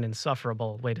not an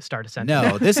insufferable way to start a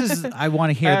sentence. No, this is. I want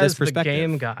to hear this perspective. As the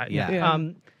game guy, yeah.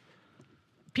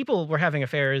 People were having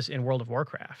affairs in World of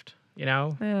Warcraft.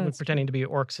 Pretending to be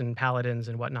orcs and paladins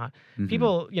and whatnot. Mm-hmm.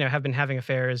 People, have been having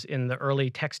affairs in the early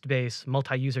text-based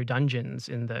multi-user dungeons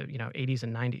in the 80s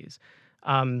and 90s.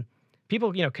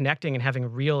 People, connecting and having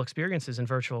real experiences in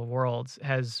virtual worlds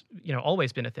has,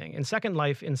 always been a thing. And Second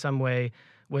Life, in some way,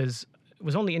 was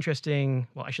only interesting.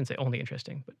 Well, I shouldn't say only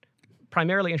interesting, but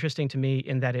primarily interesting to me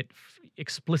in that it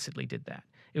explicitly did that.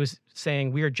 It was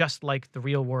saying we are just like the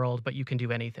real world, but you can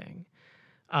do anything.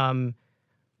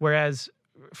 Whereas,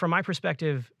 from my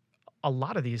perspective, a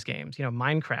lot of these games,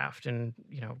 Minecraft and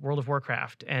World of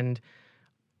Warcraft and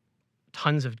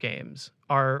tons of games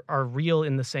are real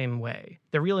in the same way.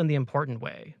 They're real in the important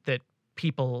way that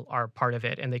people are part of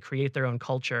it and they create their own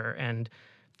culture and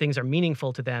things are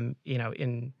meaningful to them,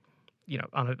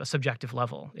 on a subjective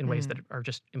level in ways that are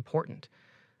just important.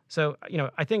 So,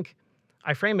 I think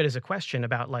I frame it as a question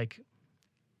about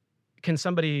can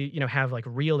somebody, have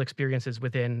real experiences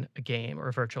within a game or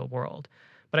a virtual world?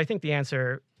 But I think the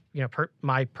answer,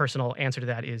 my personal answer to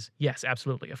that is yes,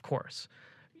 absolutely, of course.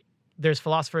 There's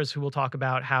philosophers who will talk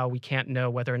about how we can't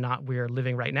know whether or not we're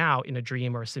living right now in a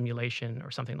dream or a simulation or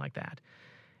something like that.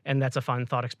 And that's a fun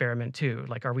thought experiment too.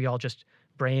 Are we all just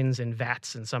brains in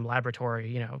vats in some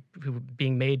laboratory, who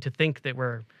being made to think that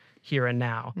we're here and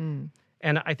now?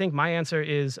 And I think my answer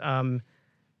is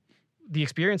the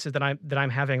experiences that I'm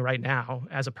having right now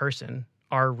as a person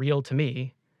are real to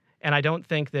me, And I don't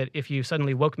think that if you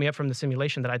suddenly woke me up from the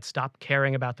simulation that I'd stop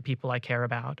caring about the people I care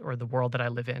about or the world that I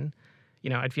live in.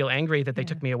 I'd feel angry that they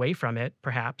took me away from it,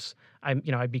 perhaps.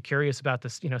 I'd be curious about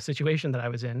this, situation that I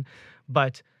was in,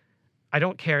 but I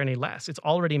don't care any less. It's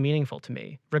already meaningful to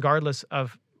me, regardless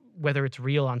of whether it's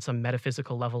real on some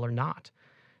metaphysical level or not.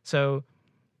 So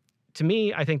to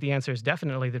me, I think the answer is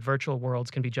definitely that virtual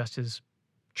worlds can be just as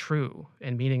true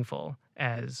and meaningful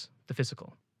as the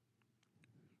physical.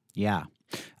 Yeah.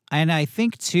 And I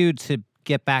think, too, to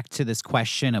get back to this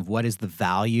question of what is the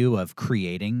value of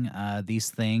creating these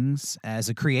things, as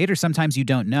a creator, sometimes you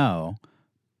don't know,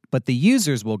 but the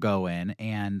users will go in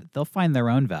and they'll find their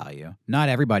own value. Not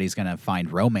everybody's going to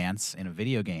find romance in a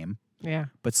video game. Yeah.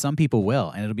 But some people will,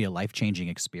 and it'll be a life-changing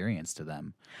experience to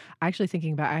them. Actually,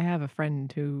 thinking about, I have a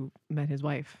friend who met his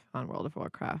wife on World of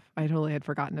Warcraft. I totally had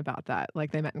forgotten about that.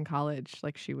 Like, they met in college.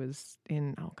 Like, she was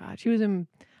in,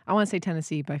 I want to say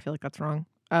Tennessee, but I feel like that's wrong.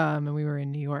 And we were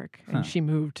in New York, and she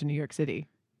moved to New York City.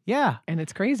 Yeah. And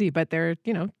it's crazy, but they're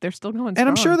still going strong. And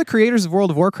I'm sure the creators of World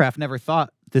of Warcraft never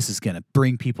thought this is going to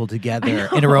bring people together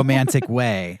in a romantic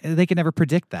way. They can never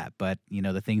predict that, but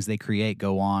the things they create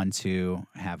go on to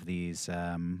have these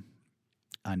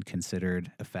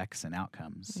unconsidered effects and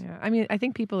outcomes. Yeah. I mean, I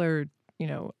think people are,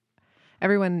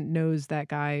 everyone knows that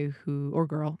guy or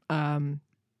girl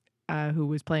who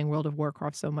was playing World of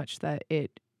Warcraft so much that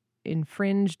it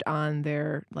infringed on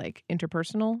their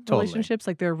interpersonal relationships,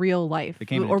 like their real life,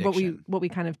 or what we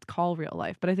kind of call real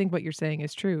life. But I think what you're saying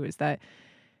is true, is that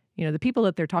the people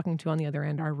that they're talking to on the other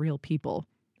end are real people.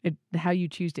 How you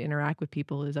choose to interact with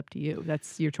people is up to you.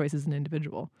 That's your choice as an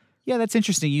individual. Yeah, that's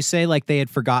interesting. You say they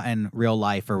had forgotten real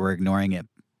life or were ignoring it,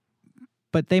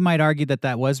 but they might argue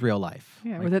that was real life.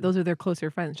 Yeah, or that those are their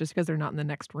closer friends, just because they're not in the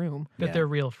next room. That they're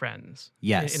real friends.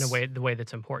 Yes. In the way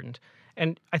that's important.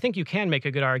 And I think you can make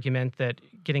a good argument that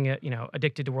getting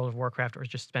addicted to World of Warcraft or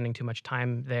just spending too much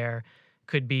time there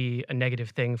could be a negative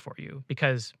thing for you,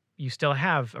 because you still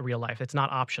have a real life. It's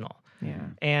not optional. Yeah.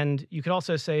 And you could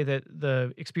also say that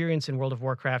the experience in World of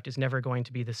Warcraft is never going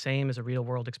to be the same as a real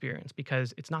world experience,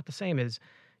 because it's not the same as,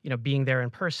 being there in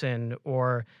person,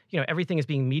 or, everything is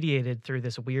being mediated through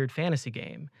this weird fantasy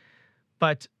game.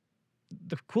 But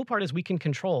the cool part is we can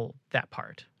control that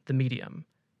part, the medium.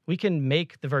 We can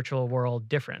make the virtual world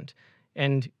different.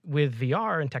 And with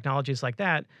VR and technologies like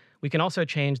that, we can also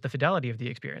change the fidelity of the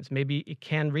experience. Maybe it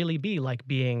can really be like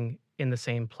being in the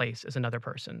same place as another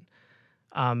person.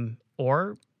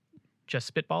 Or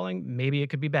just spitballing, maybe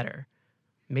it could be better.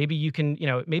 Maybe you can,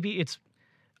 maybe it's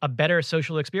a better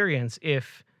social experience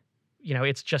if,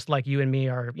 it's just like you and me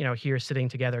are, here sitting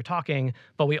together talking,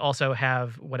 but we also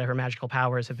have whatever magical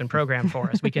powers have been programmed for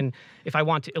us. We can, if I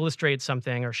want to illustrate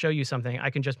something or show you something, I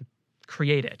can just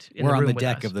create it in the room with us. We're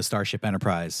on the deck of the Starship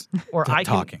Enterprise, or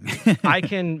talking. I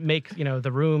can make,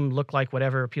 the room look like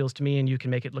whatever appeals to me, and you can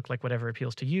make it look like whatever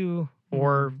appeals to you,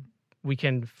 or we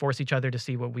can force each other to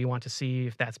see what we want to see,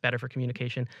 if that's better for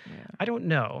communication. Yeah. I don't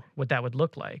know what that would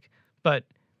look like, but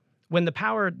when the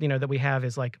power, that we have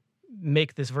is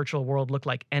make this virtual world look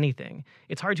like anything,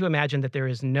 it's hard to imagine that there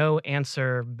is no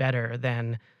answer better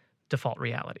than default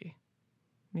reality.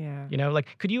 Yeah.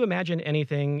 Could you imagine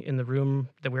anything in the room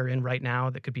that we're in right now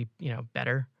that could be,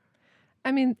 better?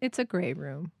 I mean, it's a gray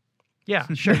room. Yeah,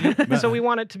 sure. So we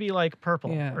want it to be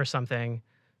purple Yeah. or something.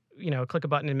 Click a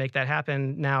button and make that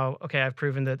happen. Now, okay, I've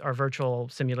proven that our virtual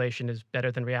simulation is better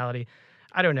than reality.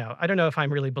 I don't know. I don't know if I'm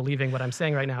really believing what I'm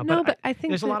saying right now, but I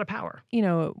think there's a lot of power.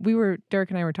 Derek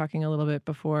and I were talking a little bit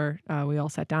before we all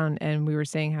sat down, and we were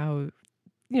saying how,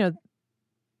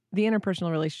 the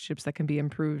interpersonal relationships that can be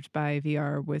improved by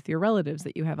VR with your relatives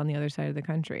that you have on the other side of the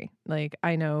country.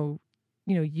 I know,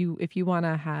 if you want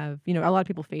to have, a lot of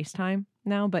people FaceTime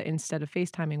now, but instead of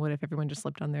FaceTiming, what if everyone just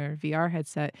slipped on their VR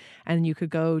headset and you can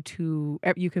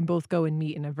both go and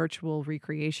meet in a virtual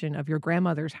recreation of your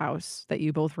grandmother's house that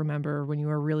you both remember when you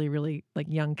were really, really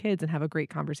young kids, and have a great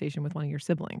conversation with one of your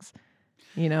siblings.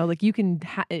 You can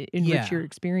enrich your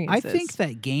experiences. I think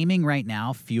that gaming right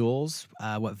now fuels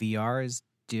what VR is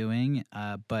doing,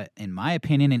 but in my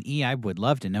opinion, and I would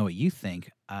love to know what you think,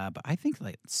 but I think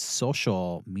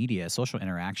social media, social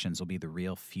interactions will be the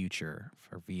real future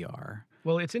for VR.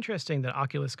 Well, it's interesting that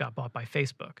Oculus got bought by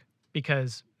Facebook,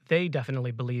 because they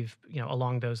definitely believe,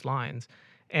 along those lines.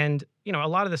 And, a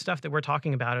lot of the stuff that we're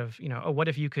talking about of, what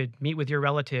if you could meet with your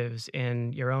relatives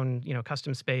in your own,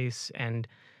 custom space and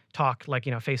talk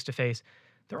face to face,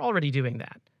 they're already doing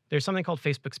that. There's something called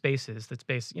Facebook Spaces that's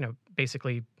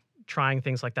basically trying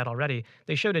things like that already.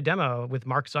 They showed a demo with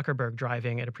Mark Zuckerberg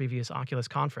driving at a previous Oculus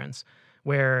conference,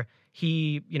 where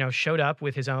he, showed up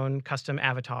with his own custom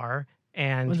avatar,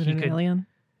 and was it an alien?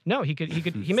 No, he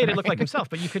made it look like himself,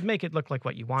 but you could make it look like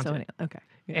what you wanted. Okay.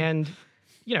 Yeah. And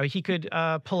he could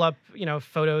pull up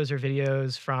photos or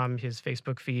videos from his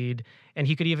Facebook feed, and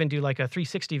he could even do like a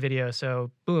 360 video. So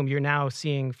boom, you're now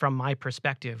seeing from my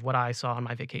perspective what I saw on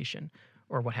my vacation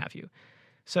or what have you.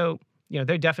 So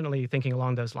they're definitely thinking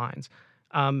along those lines.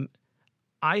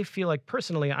 I feel like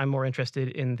personally I'm more interested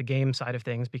in the game side of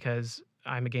things because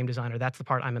I'm a game designer. That's the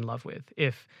part I'm in love with.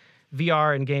 If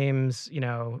VR and games,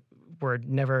 were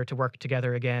never to work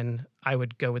together again, I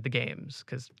would go with the games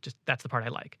because just that's the part I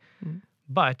like. Mm.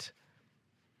 But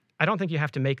I don't think you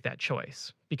have to make that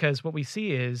choice because what we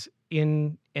see is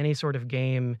in any sort of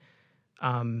game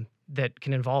that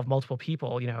can involve multiple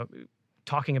people,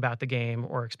 talking about the game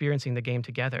or experiencing the game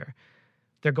together,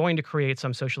 they're going to create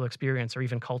some social experience or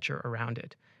even culture around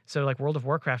it. So like World of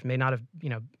Warcraft may not have,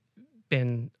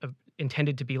 been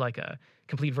intended to be like a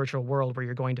complete virtual world where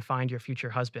you're going to find your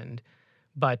future husband.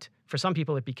 But for some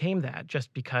people, it became that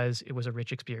just because it was a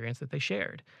rich experience that they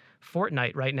shared.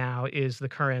 Fortnite right now is the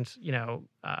current,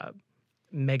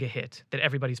 mega hit that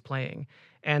everybody's playing.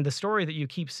 And the story that you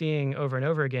keep seeing over and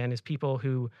over again is people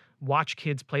who watch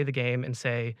kids play the game and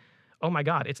say, oh my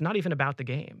God, it's not even about the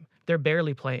game. They're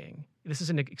barely playing. This is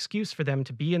an excuse for them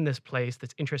to be in this place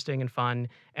that's interesting and fun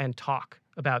and talk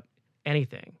about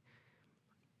anything.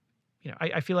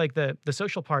 I feel like the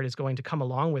social part is going to come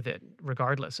along with it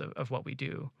regardless of what we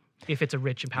do, if it's a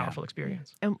rich and powerful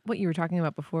experience. And what you were talking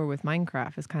about before with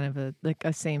Minecraft is kind of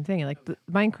a same thing. Like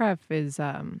Minecraft is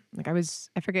I want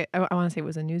to say it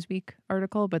was a Newsweek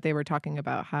article, but they were talking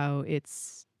about how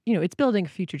it's building a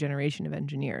future generation of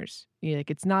engineers.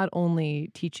 It's not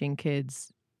only teaching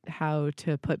kids how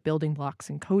to put building blocks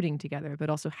and coding together,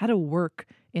 but also how to work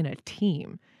in a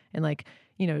team. And all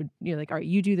right,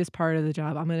 you do this part of the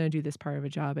job, I'm going to do this part of a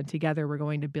job, and together we're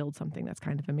going to build something that's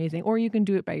kind of amazing. Or you can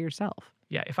do it by yourself.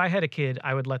 Yeah, if I had a kid,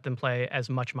 I would let them play as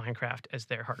much Minecraft as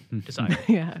their heart desired.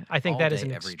 Yeah. I think All that day, is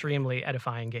an every extremely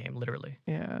edifying game, literally.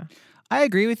 Yeah. I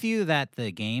agree with you that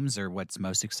the games are what's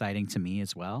most exciting to me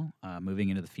as well, moving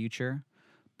into the future.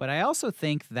 But I also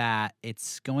think that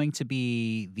it's going to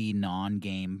be the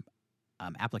non-game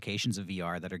applications of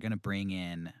VR that are going to bring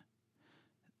in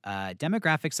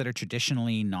demographics that are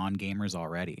traditionally non-gamers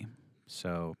already.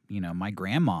 So, my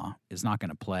grandma is not going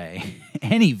to play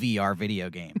any VR video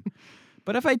game.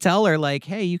 But if I tell her, like,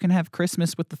 hey, you can have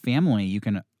Christmas with the family, you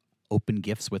can open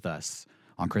gifts with us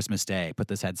on Christmas Day, put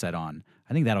this headset on,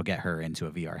 I think that'll get her into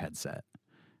a VR headset.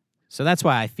 So that's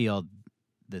why I feel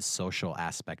this social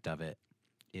aspect of it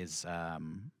is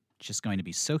just going to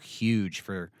be so huge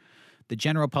for the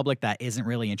general public that isn't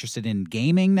really interested in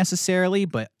gaming necessarily,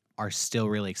 but are still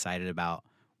really excited about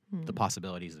the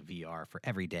possibilities of VR for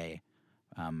everyday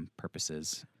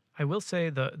purposes. I will say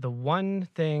the one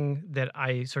thing that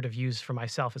I sort of use for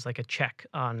myself is like a check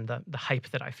on the hype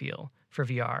that I feel for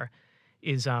VR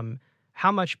is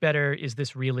how much better is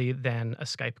this really than a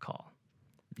Skype call,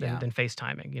 than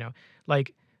FaceTiming?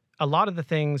 Like a lot of the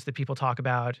things that people talk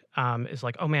about is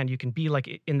like, oh man, you can be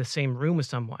like in the same room with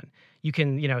someone. You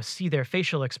can, see their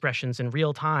facial expressions in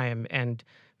real time, and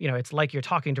it's like you're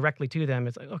talking directly to them.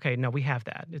 It's like, okay, no, we have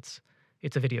that. It's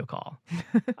a video call.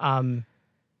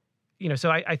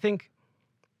 So I think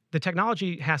the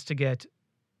technology has to get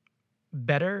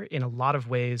better in a lot of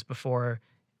ways before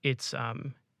it's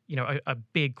a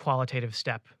big qualitative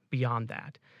step beyond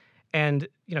that. And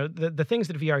the things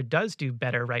that VR does do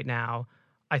better right now,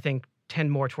 I think,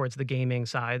 tend more towards the gaming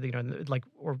side,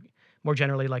 or more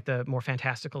generally like the more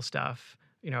fantastical stuff,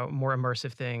 more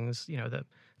immersive things, the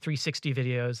 360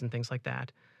 videos and things like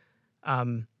that.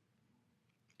 In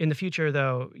the future,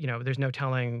 though, there's no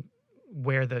telling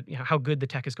where how good the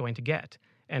tech is going to get.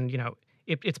 And,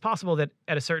 it's possible that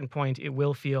at a certain point it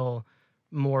will feel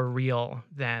more real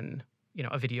than,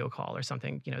 a video call or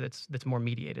something, that's more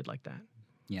mediated like that.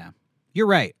 Yeah, you're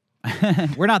right.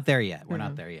 We're not there yet. We're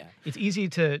not there yet. It's easy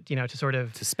to sort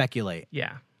of to speculate,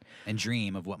 yeah, and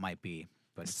dream of what might be,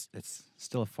 but it's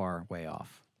still a far way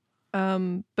off.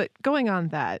 But going on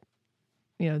that,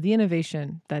 the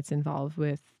innovation that's involved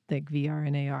with like VR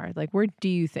and AR, like where do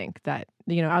you think that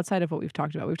outside of what we've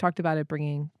talked about it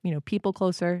bringing people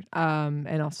closer,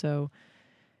 and also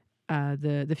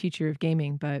the future of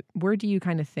gaming, but where do you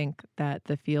kind of think that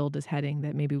the field is heading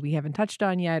that maybe we haven't touched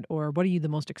on yet, or what are you the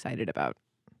most excited about?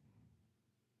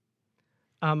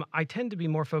 I tend to be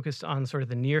more focused on sort of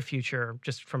the near future,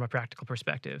 just from a practical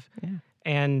perspective. Yeah.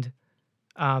 And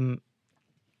I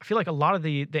feel like a lot of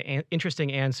the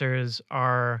interesting answers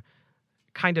are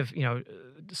kind of,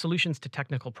 solutions to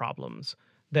technical problems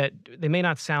that they may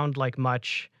not sound like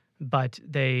much, but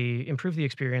they improve the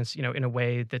experience, in a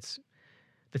way that's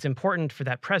that's important for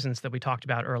that presence that we talked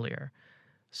about earlier.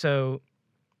 So,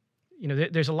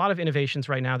 there's a lot of innovations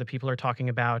right now that people are talking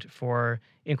about for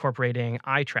incorporating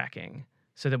eye tracking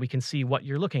so that we can see what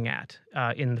you're looking at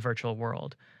in the virtual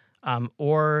world,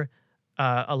 or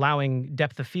allowing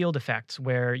depth of field effects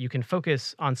where you can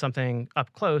focus on something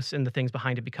up close and the things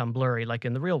behind it become blurry, like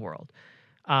in the real world.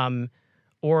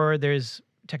 Or there's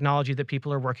technology that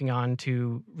people are working on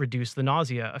to reduce the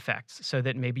nausea effects so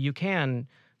that maybe you can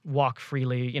walk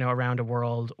freely, around a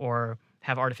world or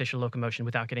have artificial locomotion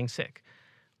without getting sick.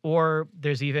 Or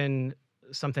there's even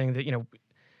something that,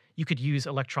 you could use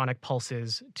electronic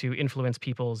pulses to influence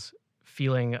people's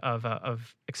feeling of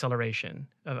acceleration,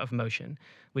 of motion,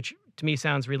 which to me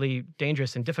sounds really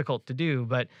dangerous and difficult to do.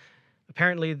 But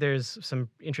apparently there's some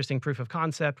interesting proof of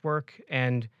concept work,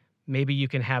 and maybe you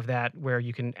can have that where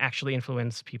you can actually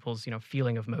influence people's,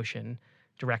 feeling of motion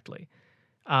directly.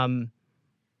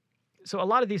 So a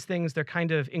lot of these things, they're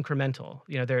kind of incremental.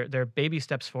 They're baby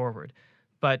steps forward.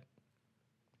 But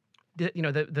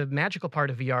the magical part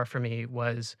of VR for me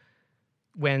was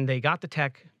when they got the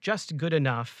tech just good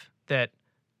enough that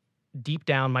deep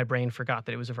down my brain forgot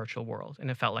that it was a virtual world and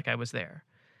it felt like I was there.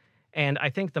 And I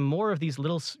think the more of these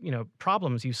little,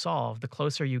 problems you solve, the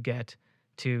closer you get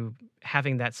to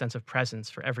having that sense of presence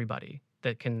for everybody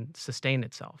that can sustain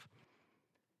itself.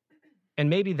 And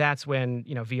maybe that's when,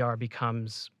 VR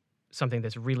becomes something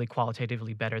that's really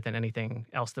qualitatively better than anything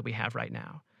else that we have right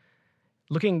now.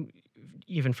 Looking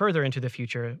even further into the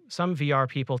future, some VR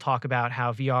people talk about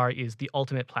how VR is the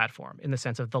ultimate platform in the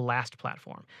sense of the last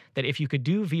platform. That if you could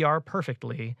do VR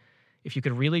perfectly, if you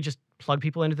could really just plug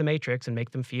people into the matrix and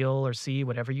make them feel or see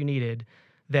whatever you needed,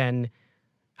 then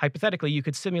hypothetically you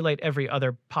could simulate every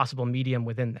other possible medium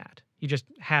within that. You just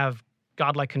have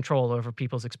godlike control over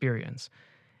people's experience.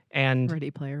 And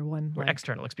Ready Player One. Or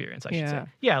external experience, I should say.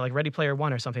 Yeah, like Ready Player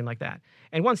One or something like that.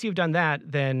 And once you've done that,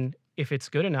 then if it's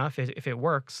good enough, if it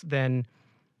works, then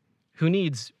who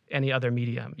needs any other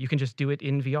medium? You can just do it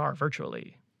in VR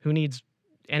virtually. Who needs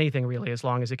anything really, as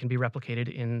long as it can be replicated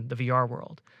in the VR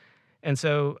world? And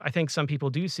so I think some people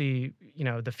do see,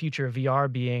 the future of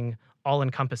VR being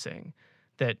all-encompassing,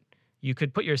 that you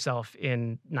could put yourself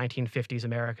in 1950s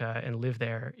America and live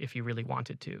there if you really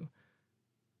wanted to.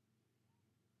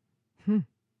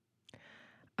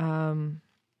 I'm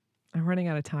running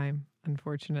out of time,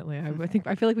 unfortunately. I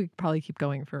feel like we could probably keep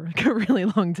going for like a really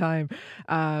long time.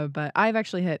 But I've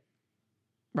actually hit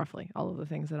roughly all of the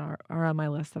things that are on my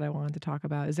list that I wanted to talk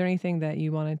about. Is there anything that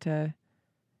you wanted to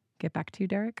get back to,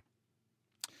 Derek?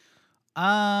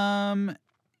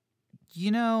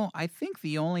 I think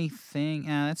the only thing,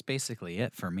 that's basically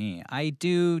it for me. I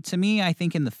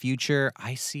think in the future,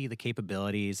 I see the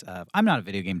capabilities of, I'm not a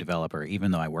video game developer,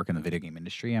 even though I work in the video game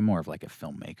industry. I'm more of like a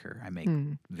filmmaker. I make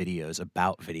videos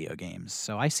about video games.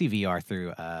 So I see VR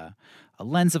through a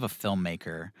lens of a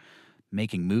filmmaker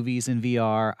making movies in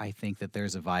VR. I think that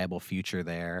there's a viable future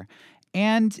there.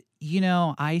 And,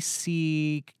 I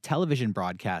see television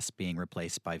broadcasts being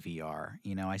replaced by VR.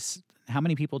 How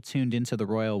many people tuned into the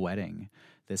royal wedding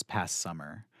this past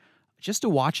summer just to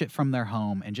watch it from their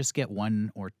home and just get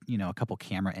one or, a couple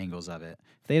camera angles of it?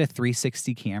 If they had a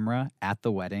 360 camera at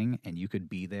the wedding and you could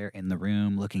be there in the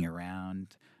room looking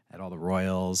around at all the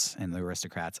royals and the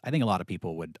aristocrats, I think a lot of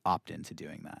people would opt into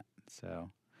doing that.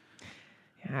 So...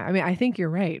 Yeah, I think you're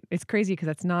right. It's crazy because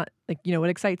that's not like, what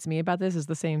excites me about this is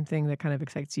the same thing that kind of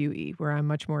excites you, E, where I'm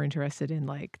much more interested in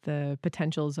like the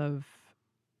potentials of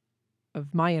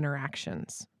my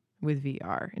interactions with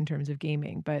VR in terms of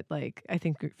gaming. But like, I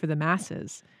think for the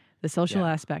masses, the social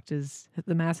aspect is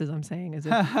the masses. I'm saying is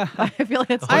I feel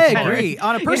like it's. I agree.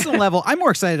 On a personal level, I'm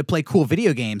more excited to play cool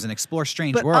video games and explore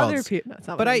strange worlds. Other people,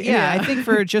 I think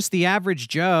for just the average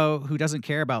Joe who doesn't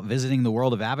care about visiting the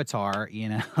world of Avatar,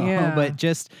 but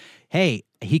just hey,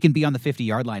 he can be on the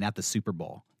 50-yard line at the Super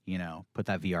Bowl. Put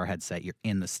that VR headset. You're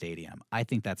in the stadium. I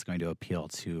think that's going to appeal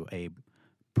to a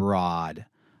broad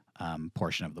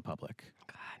portion of the public.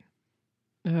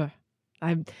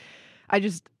 God, I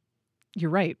just. You're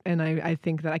right. And I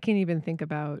think that I can't even think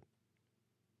about,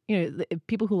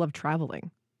 people who love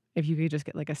traveling. If you could just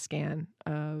get like a scan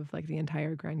of like the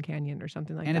entire Grand Canyon or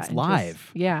something like that. And it's live.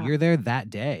 Yeah. You're there that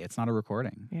day. It's not a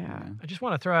recording. Yeah. I just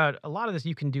want to throw out a lot of this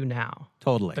you can do now.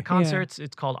 Totally. The concerts,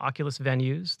 it's called Oculus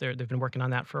Venues. They've been working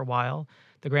on that for a while.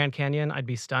 The Grand Canyon, I'd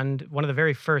be stunned. One of the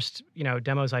very first,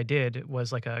 demos I did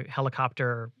was like a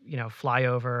helicopter,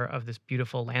 flyover of this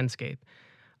beautiful landscape.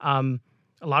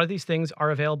 A lot of these things are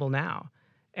available now.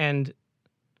 And,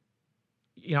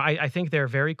 I think they're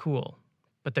very cool,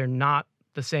 but they're not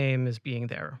the same as being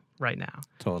there right now.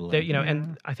 Totally.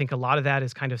 And I think a lot of that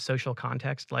is kind of social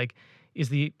context. Like, is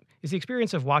the is the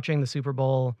experience of watching the Super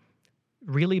Bowl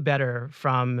really better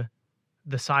from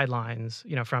the sidelines,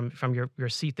 from your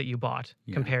seat that you bought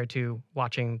compared to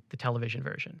watching the television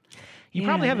version? You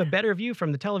probably have a better view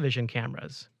from the television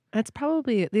cameras. That's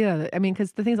probably, I mean,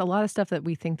 because the thing is, a lot of stuff that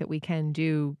we think that we can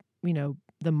do,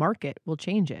 the market will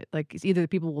change it. Like, it's either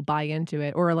people will buy into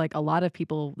it, or like a lot of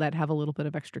people that have a little bit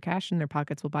of extra cash in their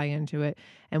pockets will buy into it,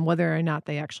 and whether or not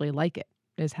they actually like it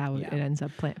is how it ends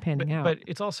up panning out. But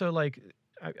it's also like,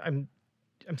 I'm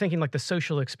thinking like the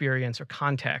social experience or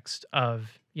context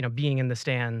of, being in the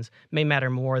stands may matter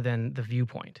more than the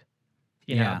viewpoint,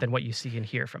 than what you see and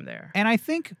hear from there. And I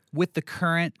think with the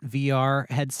current VR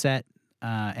headset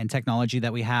and technology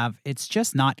that we have, it's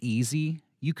just not easy.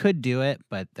 You could do it,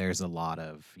 but there's a lot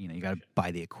of, you got to buy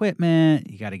the equipment,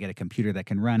 you got to get a computer that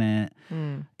can run it.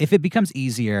 If it becomes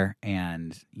easier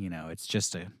and, it's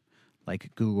just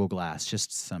like Google Glass,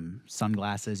 just some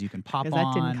sunglasses you can pop on.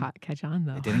 Because that didn't catch on,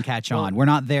 though. It didn't catch on. We're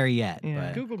not there yet. Yeah.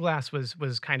 But Google Glass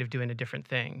was kind of doing a different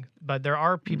thing, but there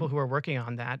are people who are working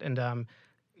on that. And,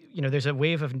 there's a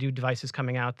wave of new devices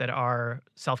coming out that are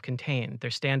self-contained. They're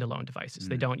standalone devices.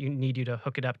 They don't need you to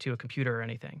hook it up to a computer or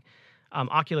anything.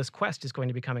 Oculus Quest is going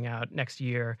to be coming out next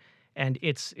year, and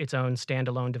it's its own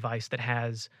standalone device that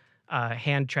has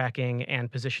hand tracking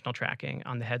and positional tracking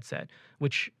on the headset,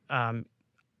 which I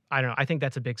don't know. I think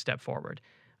that's a big step forward.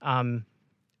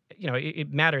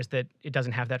 It matters that it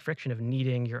doesn't have that friction of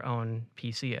needing your own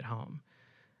PC at home.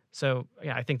 So,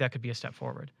 I think that could be a step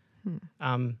forward.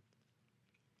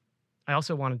 I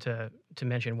also wanted to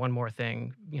mention one more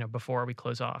thing, before we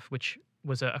close off, which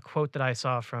was a quote that I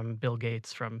saw from Bill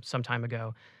Gates from some time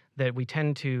ago, that we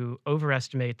tend to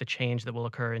overestimate the change that will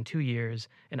occur in 2 years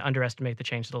and underestimate the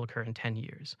change that will occur in 10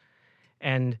 years.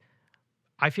 And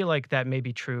I feel like that may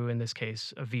be true in this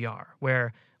case of VR,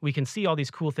 where we can see all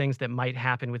these cool things that might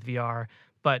happen with VR,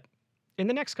 but in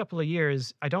the next couple of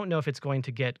years, I don't know if it's going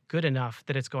to get good enough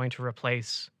that it's going to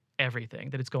replace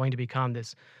everything, that it's going to become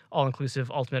this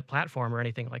all-inclusive ultimate platform or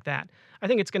anything like that. I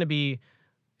think it's going to be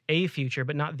a future,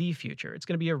 but not the future. It's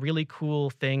going to be a really cool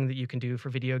thing that you can do for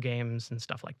video games and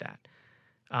stuff like that.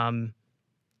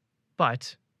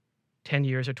 But 10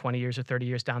 years or 20 years or 30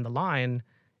 years down the line,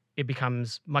 it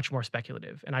becomes much more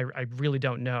speculative. And I really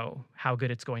don't know how good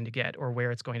it's going to get or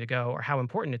where it's going to go or how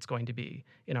important it's going to be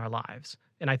in our lives.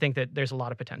 And I think that there's a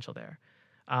lot of potential there.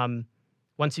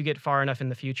 Once you get far enough in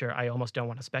the future, I almost don't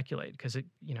want to speculate because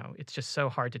it's just so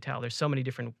hard to tell. There's so many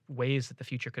different ways that the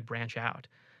future could branch out.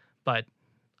 But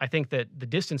I think that the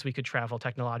distance we could travel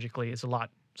technologically is a lot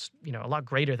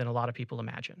greater than a lot of people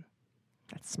imagine.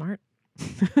 That's smart.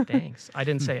 Thanks. I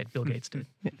didn't say it. Bill Gates did.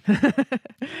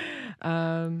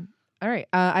 All right.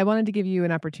 I wanted to give you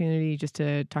an opportunity just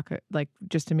to talk,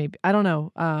 maybe, I don't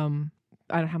know.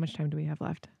 How much time do we have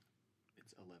left?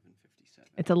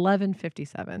 It's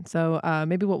 11:57. So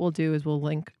maybe what we'll do is we'll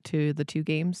link to the two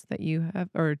games that you have,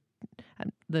 or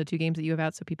the two games that you have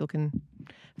out, so people can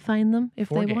find them if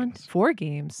they want. 4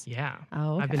 games. Yeah.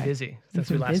 Oh, okay. I've been busy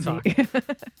since we last talked.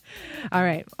 All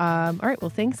right. Well,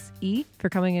 thanks, E, for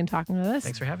coming and talking with us.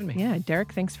 Thanks for having me. Yeah.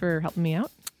 Derek, thanks for helping me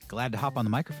out. glad to hop on the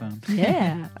microphone.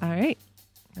 Yeah. All right.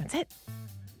 That's it.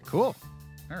 Cool.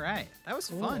 All right. That was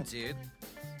fun, dude.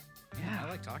 Yeah. I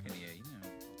like talking to you.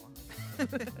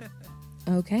 A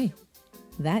lot. Okay.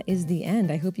 That is the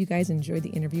end. I hope you guys enjoyed the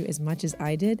interview as much as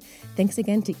I did. Thanks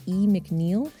again to E.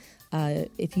 McNeil.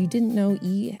 If you didn't know,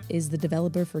 E is the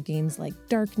developer for games like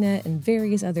Darknet and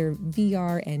various other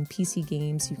VR and PC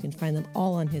games. You can find them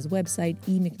all on his website,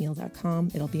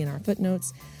 emcneil.com. It'll be in our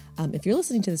footnotes. If you're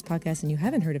listening to this podcast and you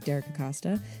haven't heard of Derek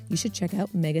Acosta, you should check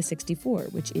out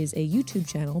Mega64, which is a YouTube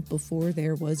channel before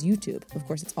there was YouTube. Of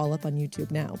course, it's all up on YouTube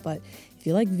now, but if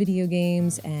you like video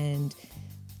games and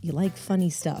you like funny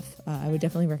stuff, I would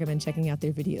definitely recommend checking out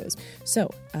their videos.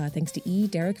 So thanks to E.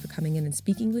 Derek for coming in and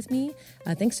speaking with me.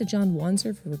 Thanks to John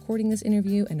Wanzer for recording this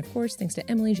interview. And of course, thanks to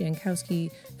Emily Jankowski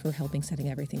for helping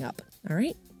setting everything up. All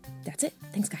right, that's it.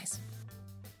 Thanks, guys.